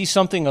 I see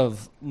something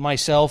of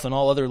myself and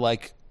all other,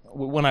 like,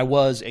 when I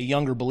was a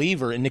younger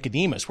believer in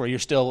Nicodemus, where you're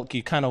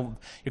kind of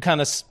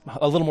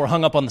a little more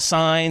hung up on the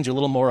signs, you're a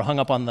little more hung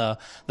up on the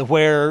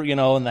where,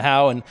 and the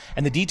how, and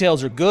the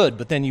details are good,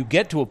 but then you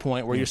get to a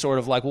point where you're sort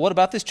of like, well, what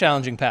about this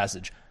challenging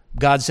passage?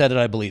 God said it,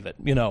 I believe it,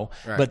 Right.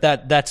 But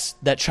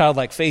that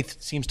childlike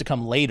faith seems to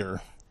come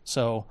later.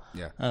 So,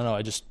 yeah. I don't know,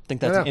 I just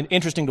think that's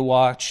interesting to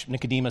watch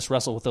Nicodemus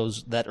wrestle with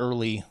those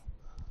early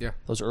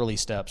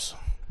steps.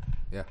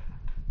 Yeah.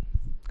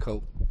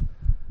 Cool.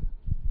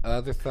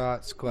 Other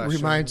thoughts,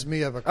 questions? Reminds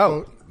me of a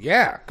quote. Oh,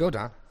 yeah. Go,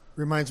 Don.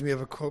 Reminds me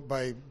of a quote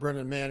by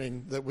Brennan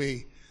Manning that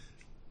we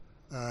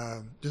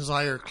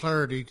desire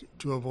clarity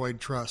to avoid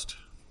trust.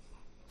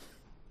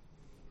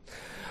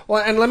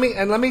 Well, and let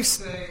me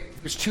say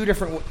there's two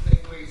different ways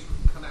we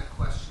can come at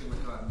question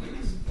what God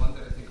means. One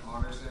that I think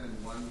honors Him,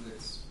 and one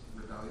that's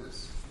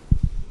rebellious.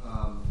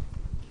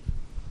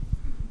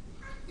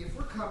 If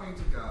we're coming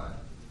to God,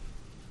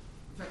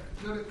 in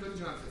fact, go to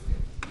John 15.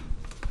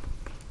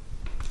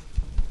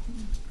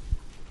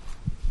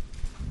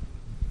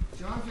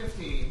 John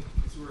 15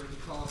 is where He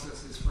calls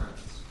us His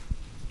friends.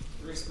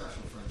 Very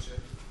special friendship.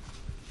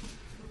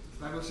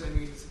 The Bible says it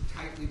means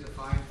tightly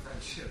defined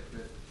friendship.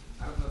 But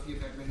I don't know if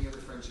you've had many other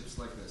friendships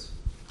like this.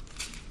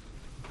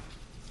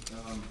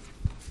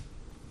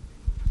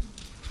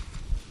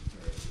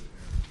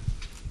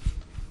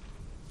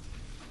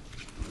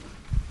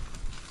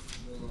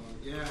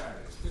 Yeah,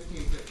 it's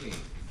 15:15.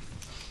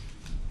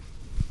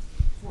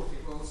 14.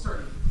 Well, let's start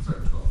at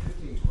 12.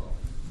 15:12.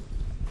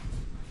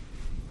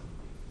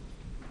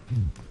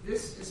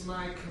 This is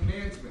my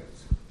commandment: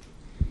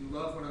 you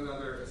love one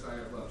another as I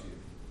have loved you.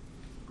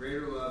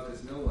 Greater love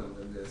has no one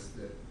than this,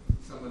 that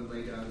someone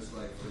lay down his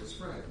life for his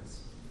friends.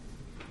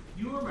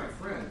 You are my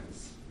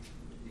friends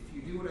if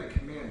you do what I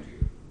command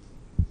you.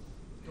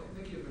 Don't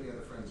think you have any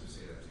other friends who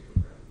say that to you,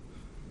 right?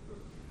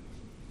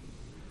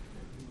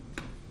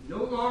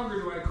 No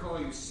longer do I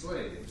call you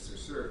slaves or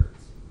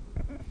servants,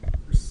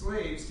 for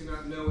slaves do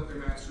not know what their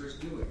master is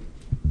doing.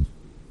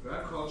 But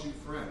I've called you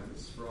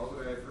friends, for all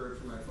that I have heard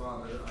from my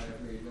Father I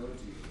have made known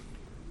to you.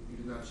 You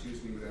did not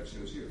choose me, but I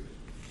chose you.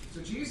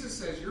 So Jesus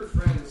says you're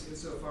friends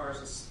insofar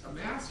as a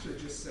master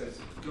just says,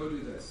 go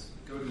do this,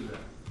 go do that.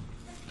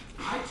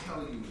 I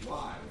tell you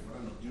why, what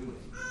I'm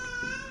doing.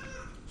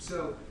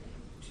 So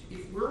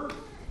if we're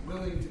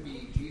willing to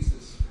be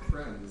Jesus'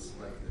 friends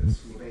like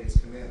this, who obey His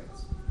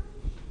commandments,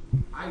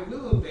 I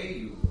will obey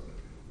you, Lord.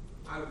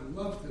 I would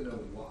love to know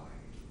why.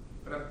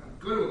 But I'm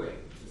going to obey.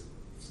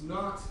 It's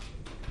not,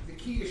 the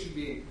key issue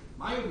being,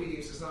 my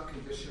obedience is not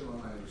conditional on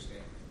my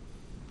understanding.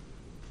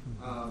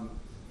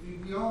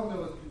 we all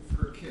know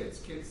for kids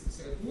that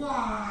say,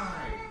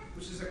 why?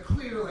 Which is a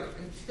clear, like,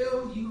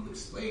 until you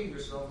explain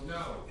yourself,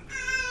 no.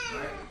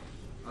 Right?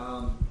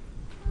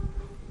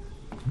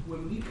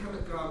 When we come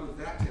at God with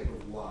that type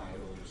of why, I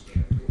don't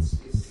understand. It's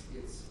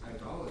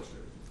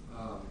idolatry.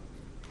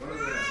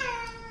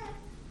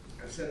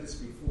 I've said this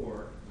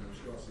before, and I'm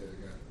sure I'll say it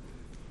again.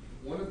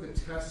 One of the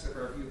tests of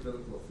our view of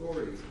biblical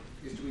authority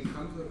is, do we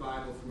come to the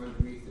Bible from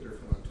underneath it or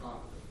from on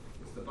top of it?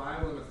 Is the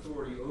Bible an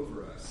authority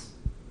over us?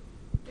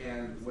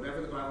 And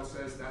whatever the Bible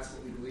says, that's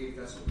what we believe,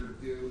 that's what we're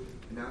to do,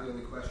 and now the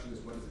only question is,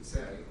 what does it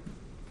say?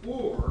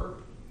 Or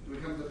do we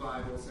come to the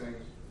Bible saying,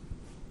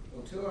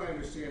 well, until I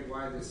understand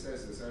why this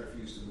says this, I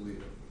refuse to believe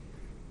it.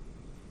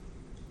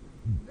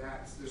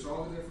 There's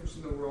all the difference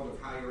in the world of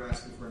how you're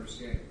asking for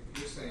understanding.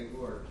 You're saying,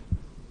 Lord,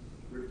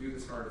 we're going to do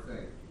this hard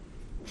thing.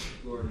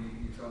 Lord,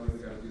 you tell me we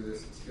got to do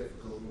this. It's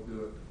difficult. We'll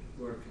do it.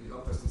 Lord, can you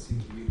help us to see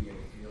the beauty in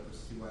it? Can you help us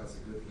to see why it's a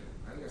good thing?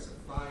 I think that's a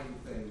fine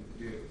thing to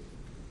do.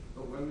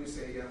 But when we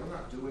say, yeah, we're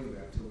not doing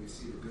that until we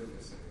see the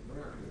goodness in it.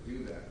 We're not going to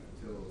do that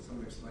until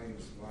someone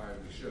explains why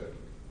we should.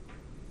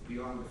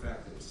 Beyond the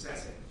fact that it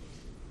says it.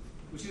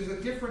 Which is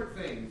a different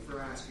thing for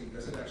asking,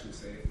 does it actually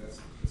say it?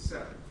 That's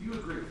separate. If you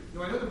agree.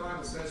 No, I know the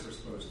Bible says we're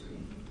supposed to.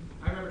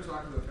 I remember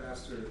talking to a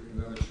pastor in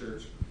another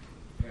church,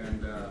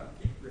 and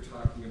we're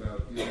talking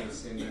about using the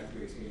same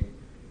Matthew 18. And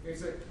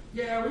he's like,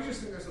 yeah, we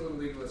just think that's a little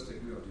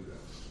legalistic. We don't do that.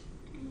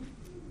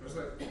 I was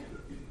like,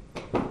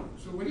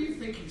 so what do you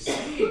think he's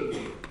saying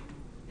here?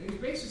 And he's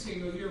basically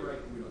saying, no, you're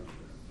right, we don't do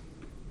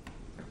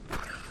that.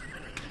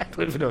 I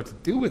don't even know what to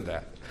do with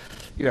that.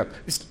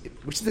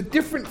 Which is a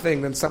different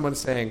thing than someone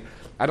saying,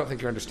 I don't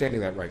think you're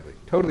understanding that rightly.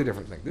 Totally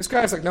different thing. This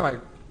guy's like,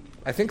 no,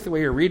 I think the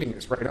way you're reading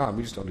is right on.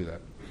 We just don't do that.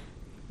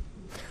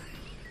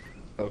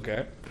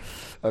 Okay.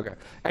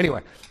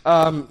 Anyway,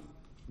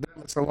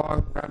 that's a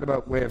long,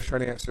 roundabout way of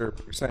trying to answer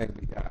what you're saying.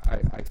 But yeah,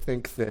 I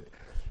think that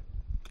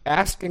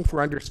asking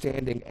for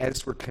understanding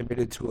as we're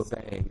committed to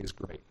obeying is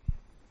great.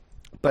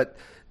 But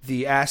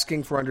the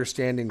asking for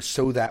understanding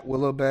so that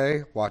we'll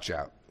obey, watch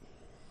out.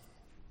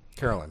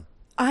 Carolyn.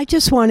 I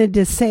just wanted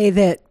to say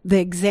that the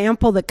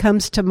example that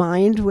comes to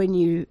mind when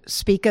you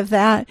speak of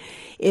that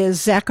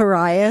is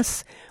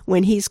Zacharias,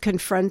 when he's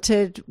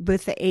confronted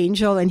with the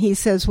angel and he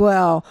says,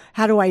 well,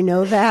 how do I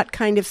know that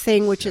kind of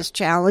thing, which is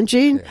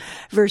challenging,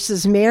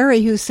 versus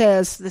Mary, who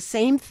says the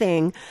same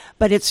thing,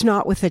 but it's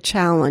not with a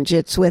challenge.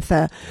 It's with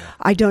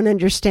I don't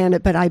understand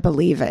it, but I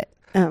believe it.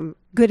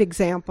 Good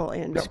example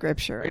in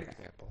Scripture.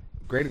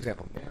 Great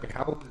example. Mary,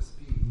 how will this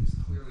be? He's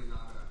clearly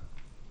not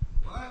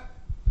what?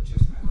 But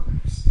just, I don't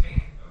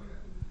understand.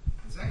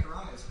 And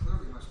Zechariah is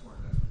clearly much more.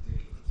 That's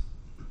ridiculous.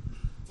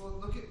 Well,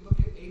 look at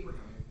Abraham,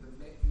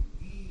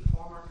 the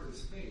hallmark of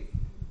his faith.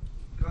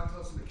 God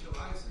tells him to kill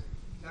Isaac.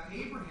 Now,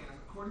 Abraham,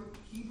 according to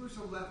Hebrews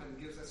 11,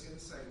 gives us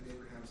insight into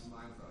Abraham's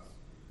mind thought.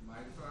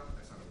 Mind thought?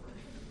 That's not a word.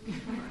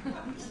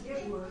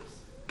 It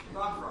works.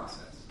 Thought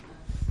process.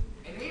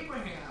 And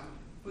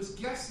Abraham was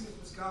guessing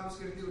what God was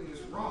going to do, and he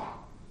was wrong.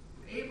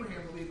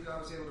 Abraham believed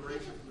God was able to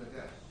raise him from the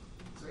dead.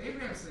 So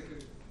Abraham's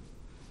thinking,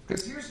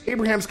 because here's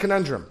Abraham's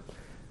conundrum.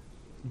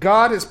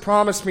 God has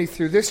promised me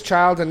through this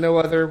child and no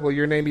other will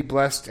your name be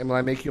blessed and will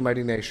I make you a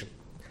mighty nation.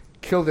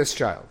 Kill this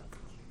child.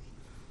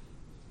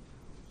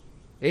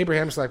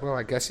 Abraham's like, well,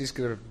 I guess he's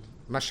going to,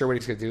 I'm not sure what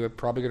he's going to do.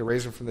 Probably going to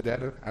raise him from the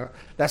dead.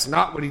 That's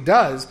not what he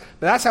does,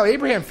 but that's how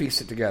Abraham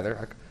pieced it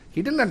together.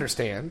 He didn't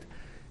understand,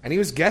 and he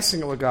was guessing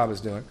at what God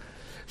was doing.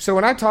 So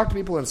when I talk to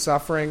people in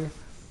suffering,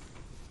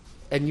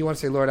 and you want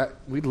to say, Lord,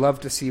 we'd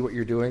love to see what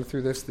you're doing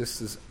through this. This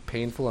is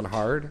painful and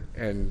hard.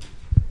 And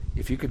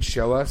if you could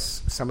show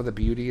us some of the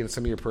beauty and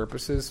some of your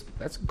purposes,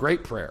 that's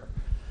great prayer.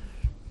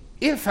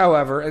 If,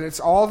 however, and it's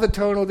all the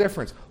tonal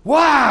difference,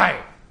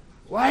 why?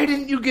 Why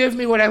didn't you give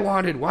me what I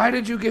wanted? Why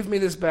did you give me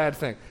this bad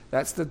thing?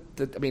 That's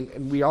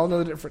and we all know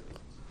the difference.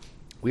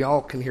 We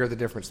all can hear the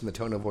difference in the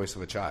tone of voice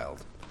of a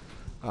child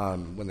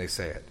when they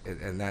say it.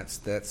 And that's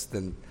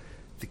the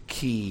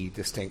key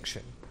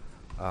distinction.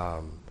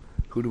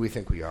 Who do we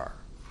think we are?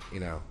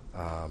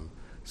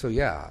 So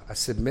yeah, a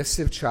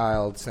submissive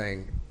child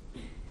saying,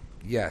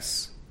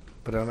 yes,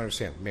 but I don't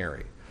understand,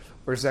 Mary.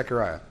 Or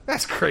Zechariah,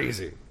 that's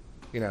crazy.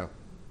 Yeah,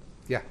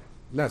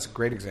 no, it's a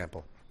great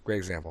example. Great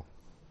example.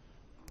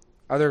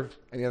 Are there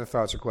any other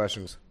thoughts or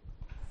questions?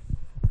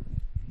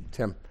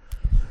 Tim.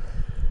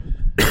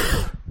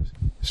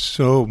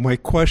 So my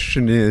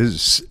question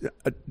is,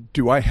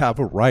 do I have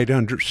a right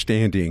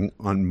understanding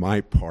on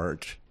my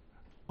part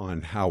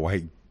on how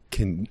I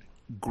can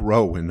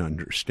grow in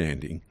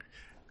understanding?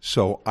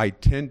 So I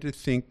tend to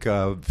think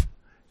of,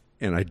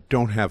 and I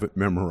don't have it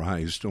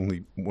memorized,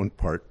 only one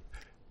part,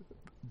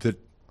 the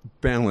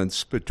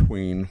balance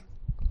between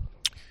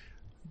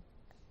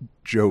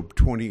Jeremiah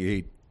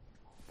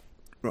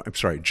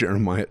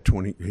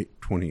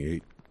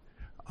 28:28.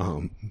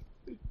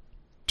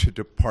 To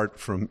depart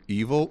from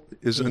evil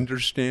is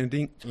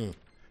understanding.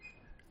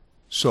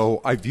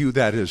 So I view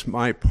that as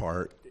my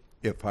part.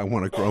 If I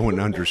want to grow in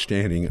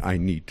understanding, I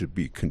need to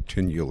be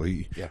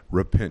continually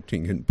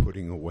repenting and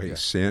putting away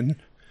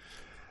sin.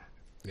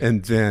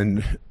 And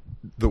then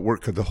the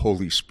work of the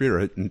Holy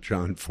Spirit in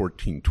John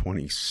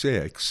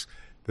 14:26,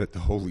 that the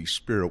Holy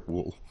Spirit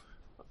will,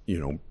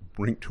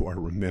 bring to our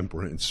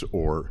remembrance,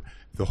 or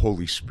the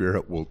Holy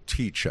Spirit will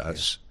teach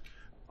us.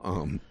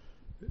 Am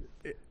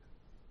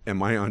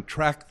I on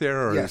track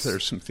there, or Yes. is there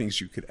some things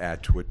you could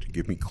add to it to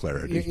give me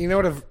clarity? You know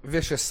what a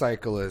vicious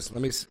cycle is?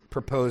 Let me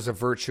propose a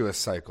virtuous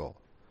cycle.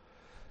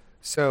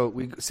 So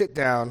we sit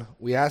down,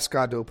 we ask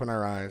God to open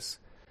our eyes,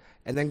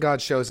 and then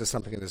God shows us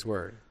something in His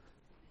Word.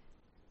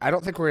 I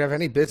don't think we have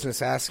any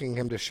business asking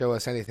Him to show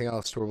us anything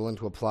else till we're willing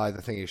to apply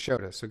the thing He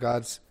showed us.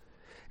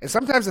 And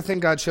sometimes the thing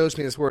God shows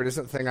me in His Word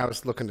isn't the thing I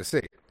was looking to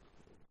see.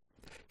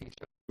 He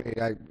showed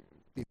me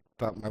he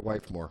thought my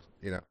wife more,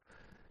 be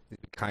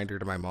kinder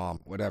to my mom,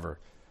 whatever.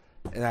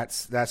 And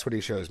that's what He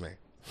shows me.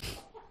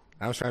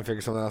 I was trying to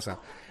figure something else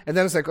out. And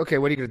then it's like, okay,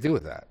 what are you going to do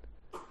with that?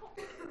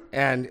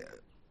 And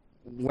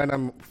when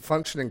I'm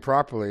functioning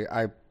properly,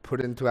 I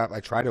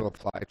try to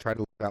apply, I try to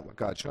look at what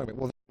God showed me.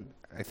 Well,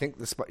 I think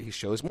He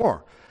shows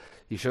more.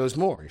 He shows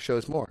more. He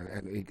shows more.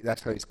 And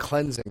that's how He's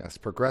cleansing us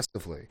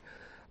progressively.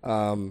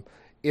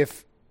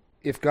 If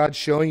God's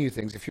showing you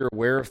things, if you're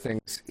aware of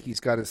things,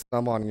 He's got His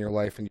thumb on in your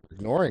life and you're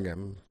ignoring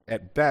Him,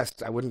 at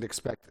best, I wouldn't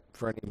expect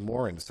for any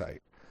more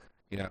insight,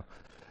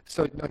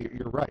 So, no,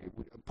 you're right.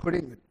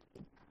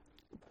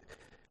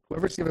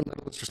 Whoever's given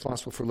little is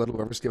responsible for little.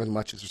 Whoever's given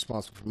much is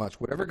responsible for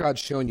much. Whatever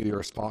God's shown you, you're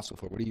responsible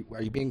for.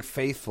 Are you being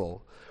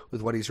faithful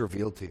with what He's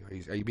revealed to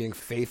you? Are you being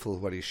faithful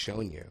with what He's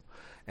shown you?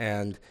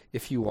 And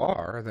if you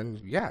are,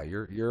 then yeah,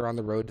 you're on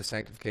the road to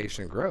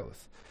sanctification and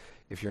growth.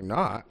 If you're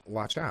not,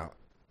 watch out.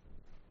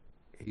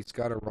 He's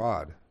got a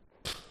rod,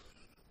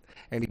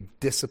 and He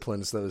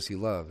disciplines those He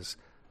loves.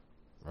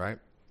 Right?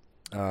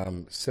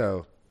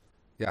 So,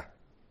 yeah,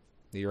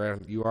 you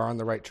are on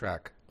the right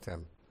track,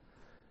 Tim.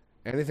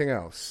 Anything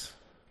else?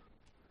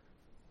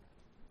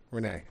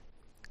 Renee.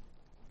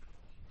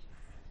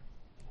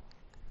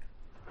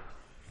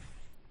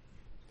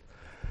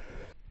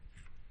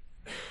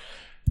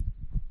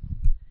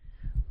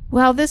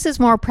 Well, this is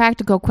more a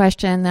practical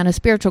question than a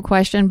spiritual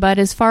question, but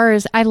as far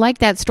as I like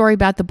that story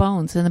about the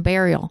bones and the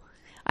burial.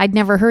 I'd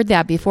never heard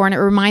that before, and it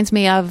reminds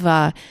me of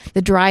the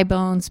dry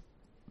bones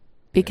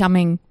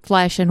becoming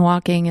flesh and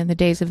walking in the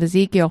days of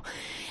Ezekiel.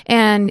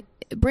 And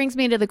it brings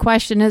me to the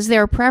question, is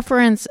there a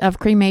preference of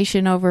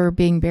cremation over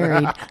being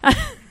buried?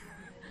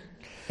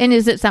 And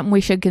is it something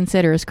we should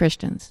consider as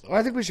Christians? Well,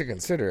 I think we should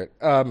consider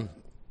it.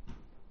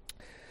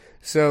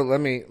 So let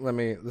me,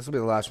 this will be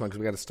the last one because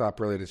we got to stop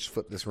early to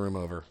flip this room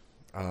over.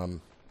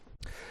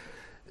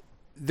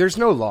 There's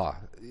no law.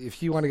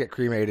 If you want to get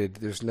cremated,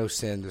 there's no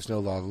sin, there's no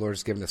law. The Lord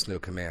has given us no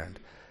command.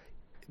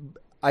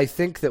 I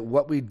think that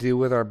what we do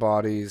with our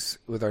bodies,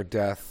 with our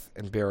death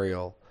and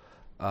burial,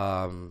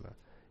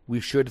 we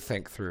should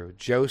think through.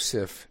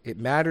 Joseph, it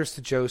matters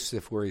to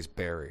Joseph where he's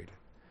buried.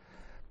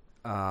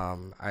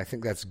 I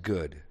think that's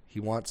good.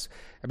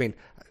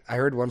 I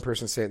heard one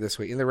person say it this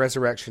way. In the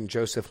resurrection,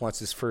 Joseph wants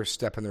his first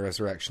step in the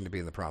resurrection to be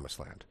in the promised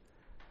land,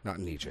 not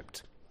in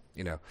Egypt.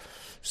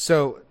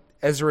 So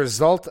as a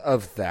result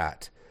of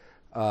that,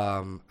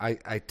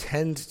 I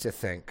tend to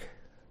think,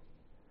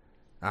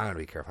 I want to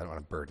be careful. I don't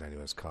want to burden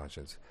anyone's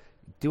conscience.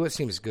 Do what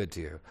seems good to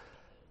you.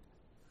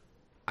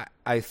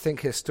 I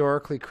think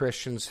historically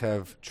Christians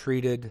have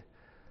treated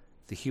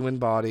the human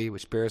body,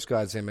 which bears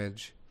God's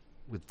image,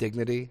 with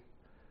dignity.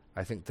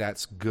 I think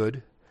that's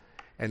good.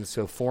 And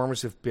so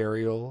forms of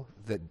burial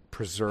that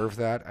preserve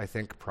that, I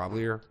think,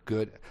 probably are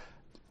good.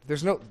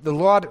 The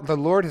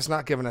Lord has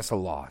not given us a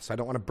law, so I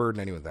don't want to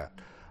burden anyone with that.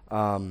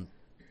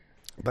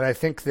 But I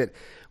think that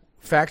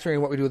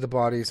factoring what we do with the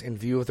bodies in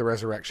view of the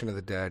resurrection of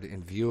the dead,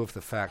 in view of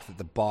the fact that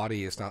the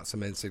body is not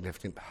some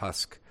insignificant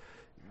husk,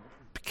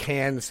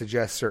 can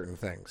suggest certain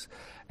things.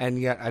 And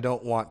yet I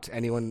don't want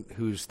anyone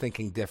who's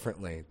thinking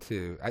differently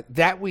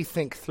that we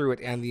think through it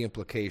and the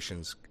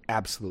implications.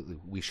 Absolutely,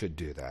 we should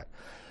do that.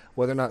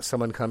 Whether or not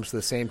someone comes to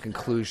the same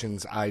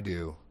conclusions I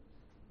do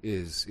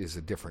is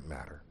a different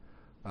matter.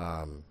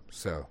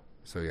 So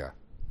yeah.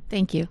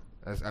 Thank you.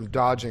 I'm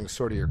dodging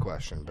sort of your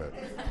question, but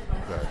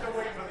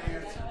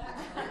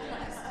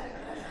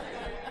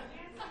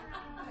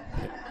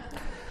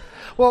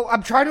well,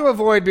 I'm trying to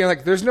avoid being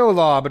like, there's no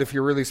law, but if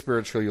you're really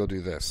spiritual, you'll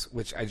do this,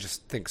 which I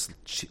just think's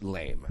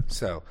lame.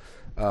 So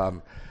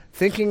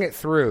thinking it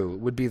through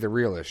would be the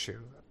real issue.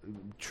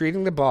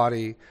 Treating the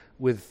body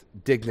with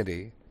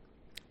dignity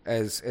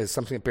as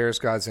something that bears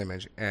God's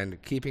image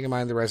and keeping in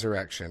mind the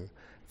resurrection,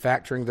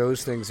 factoring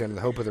those things in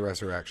the hope of the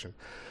resurrection.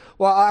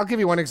 Well, I'll give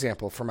you one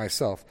example for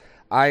myself.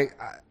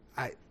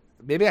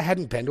 Maybe I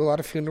hadn't been to a lot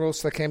of funerals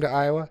till I came to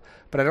Iowa,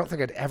 but I don't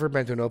think I'd ever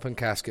been to an open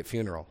casket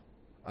funeral.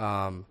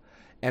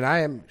 And I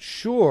am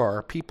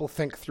sure people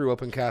think through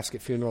open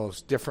casket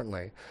funerals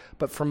differently.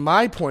 But from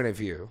my point of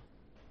view,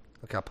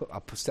 okay,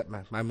 I'll step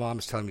my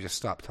mom's telling me to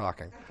stop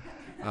talking.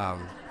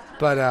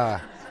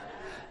 But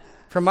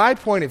from my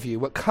point of view,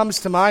 what comes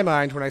to my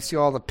mind when I see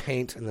all the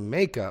paint and the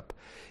makeup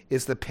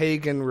is the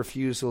pagan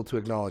refusal to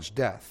acknowledge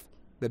death,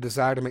 the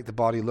desire to make the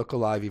body look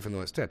alive even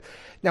though it's dead.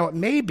 Now, it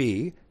may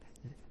be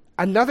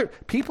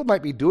People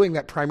might be doing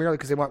that primarily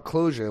because they want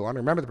closure. They want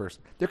to remember the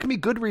person. There can be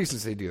good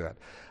reasons they do that.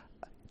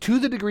 To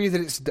the degree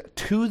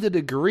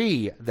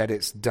that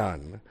it's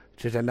done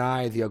to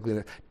deny the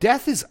ugliness.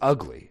 Death is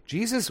ugly.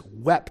 Jesus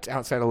wept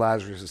outside of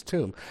Lazarus'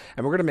 tomb,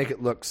 and we're going to make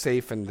it look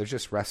safe and they're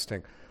just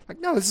resting. Like,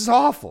 no, this is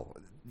awful.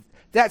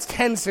 That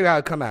tends to how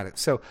I come at it.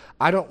 So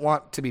I don't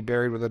want to be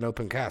buried with an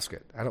open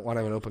casket. I don't want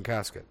to have an open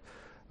casket.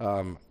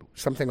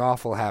 Something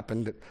awful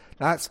happened.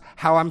 That's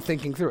how I'm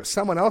thinking through it.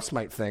 Someone else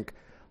might think,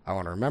 I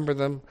want to remember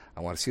them.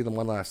 I want to see them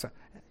one last time.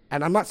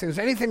 And I'm not saying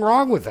there's anything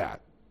wrong with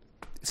that.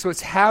 So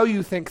it's how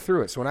you think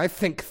through it. So when I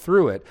think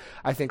through it,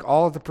 I think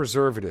all of the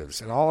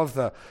preservatives and all of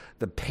the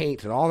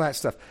paint and all that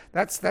stuff.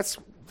 That's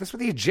what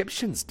the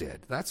Egyptians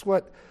did. That's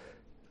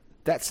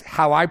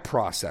how I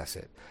process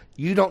it.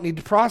 You don't need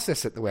to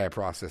process it the way I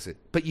process it,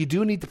 but you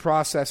do need to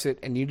process it,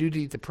 and you do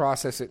need to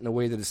process it in a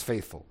way that is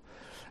faithful.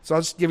 So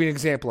I'll just give you an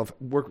example of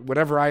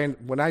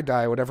when I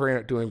die, whatever I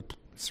end up doing,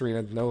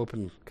 Serena, no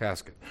open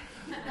casket.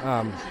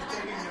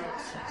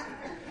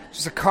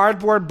 Just a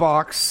cardboard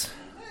box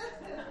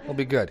will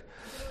be good.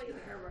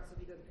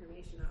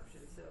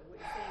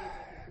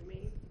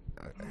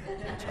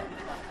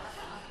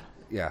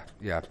 Yeah,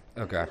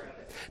 okay.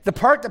 The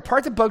part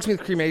that bugs me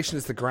with cremation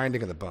is the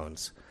grinding of the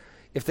bones.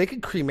 If they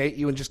could cremate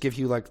you and just give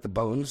you, like, the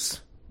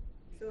bones.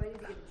 So I need to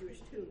get a Jewish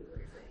tomb.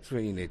 That's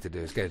what you need to do,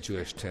 is get a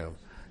Jewish tomb.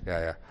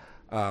 Yeah.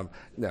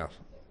 No,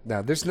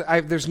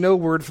 there's no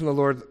word from the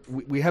Lord.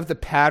 We have the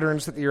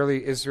patterns that the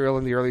early Israel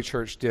and the early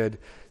church did.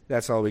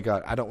 That's all we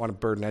got. I don't want to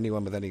burden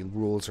anyone with any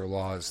rules or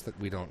laws that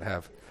we don't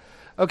have.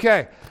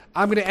 Okay,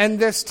 I'm going to end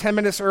this 10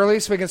 minutes early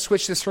so we can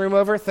switch this room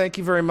over. Thank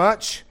you very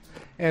much.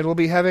 And we'll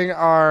be having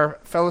our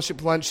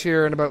fellowship lunch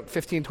here in about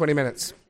 15, 20 minutes.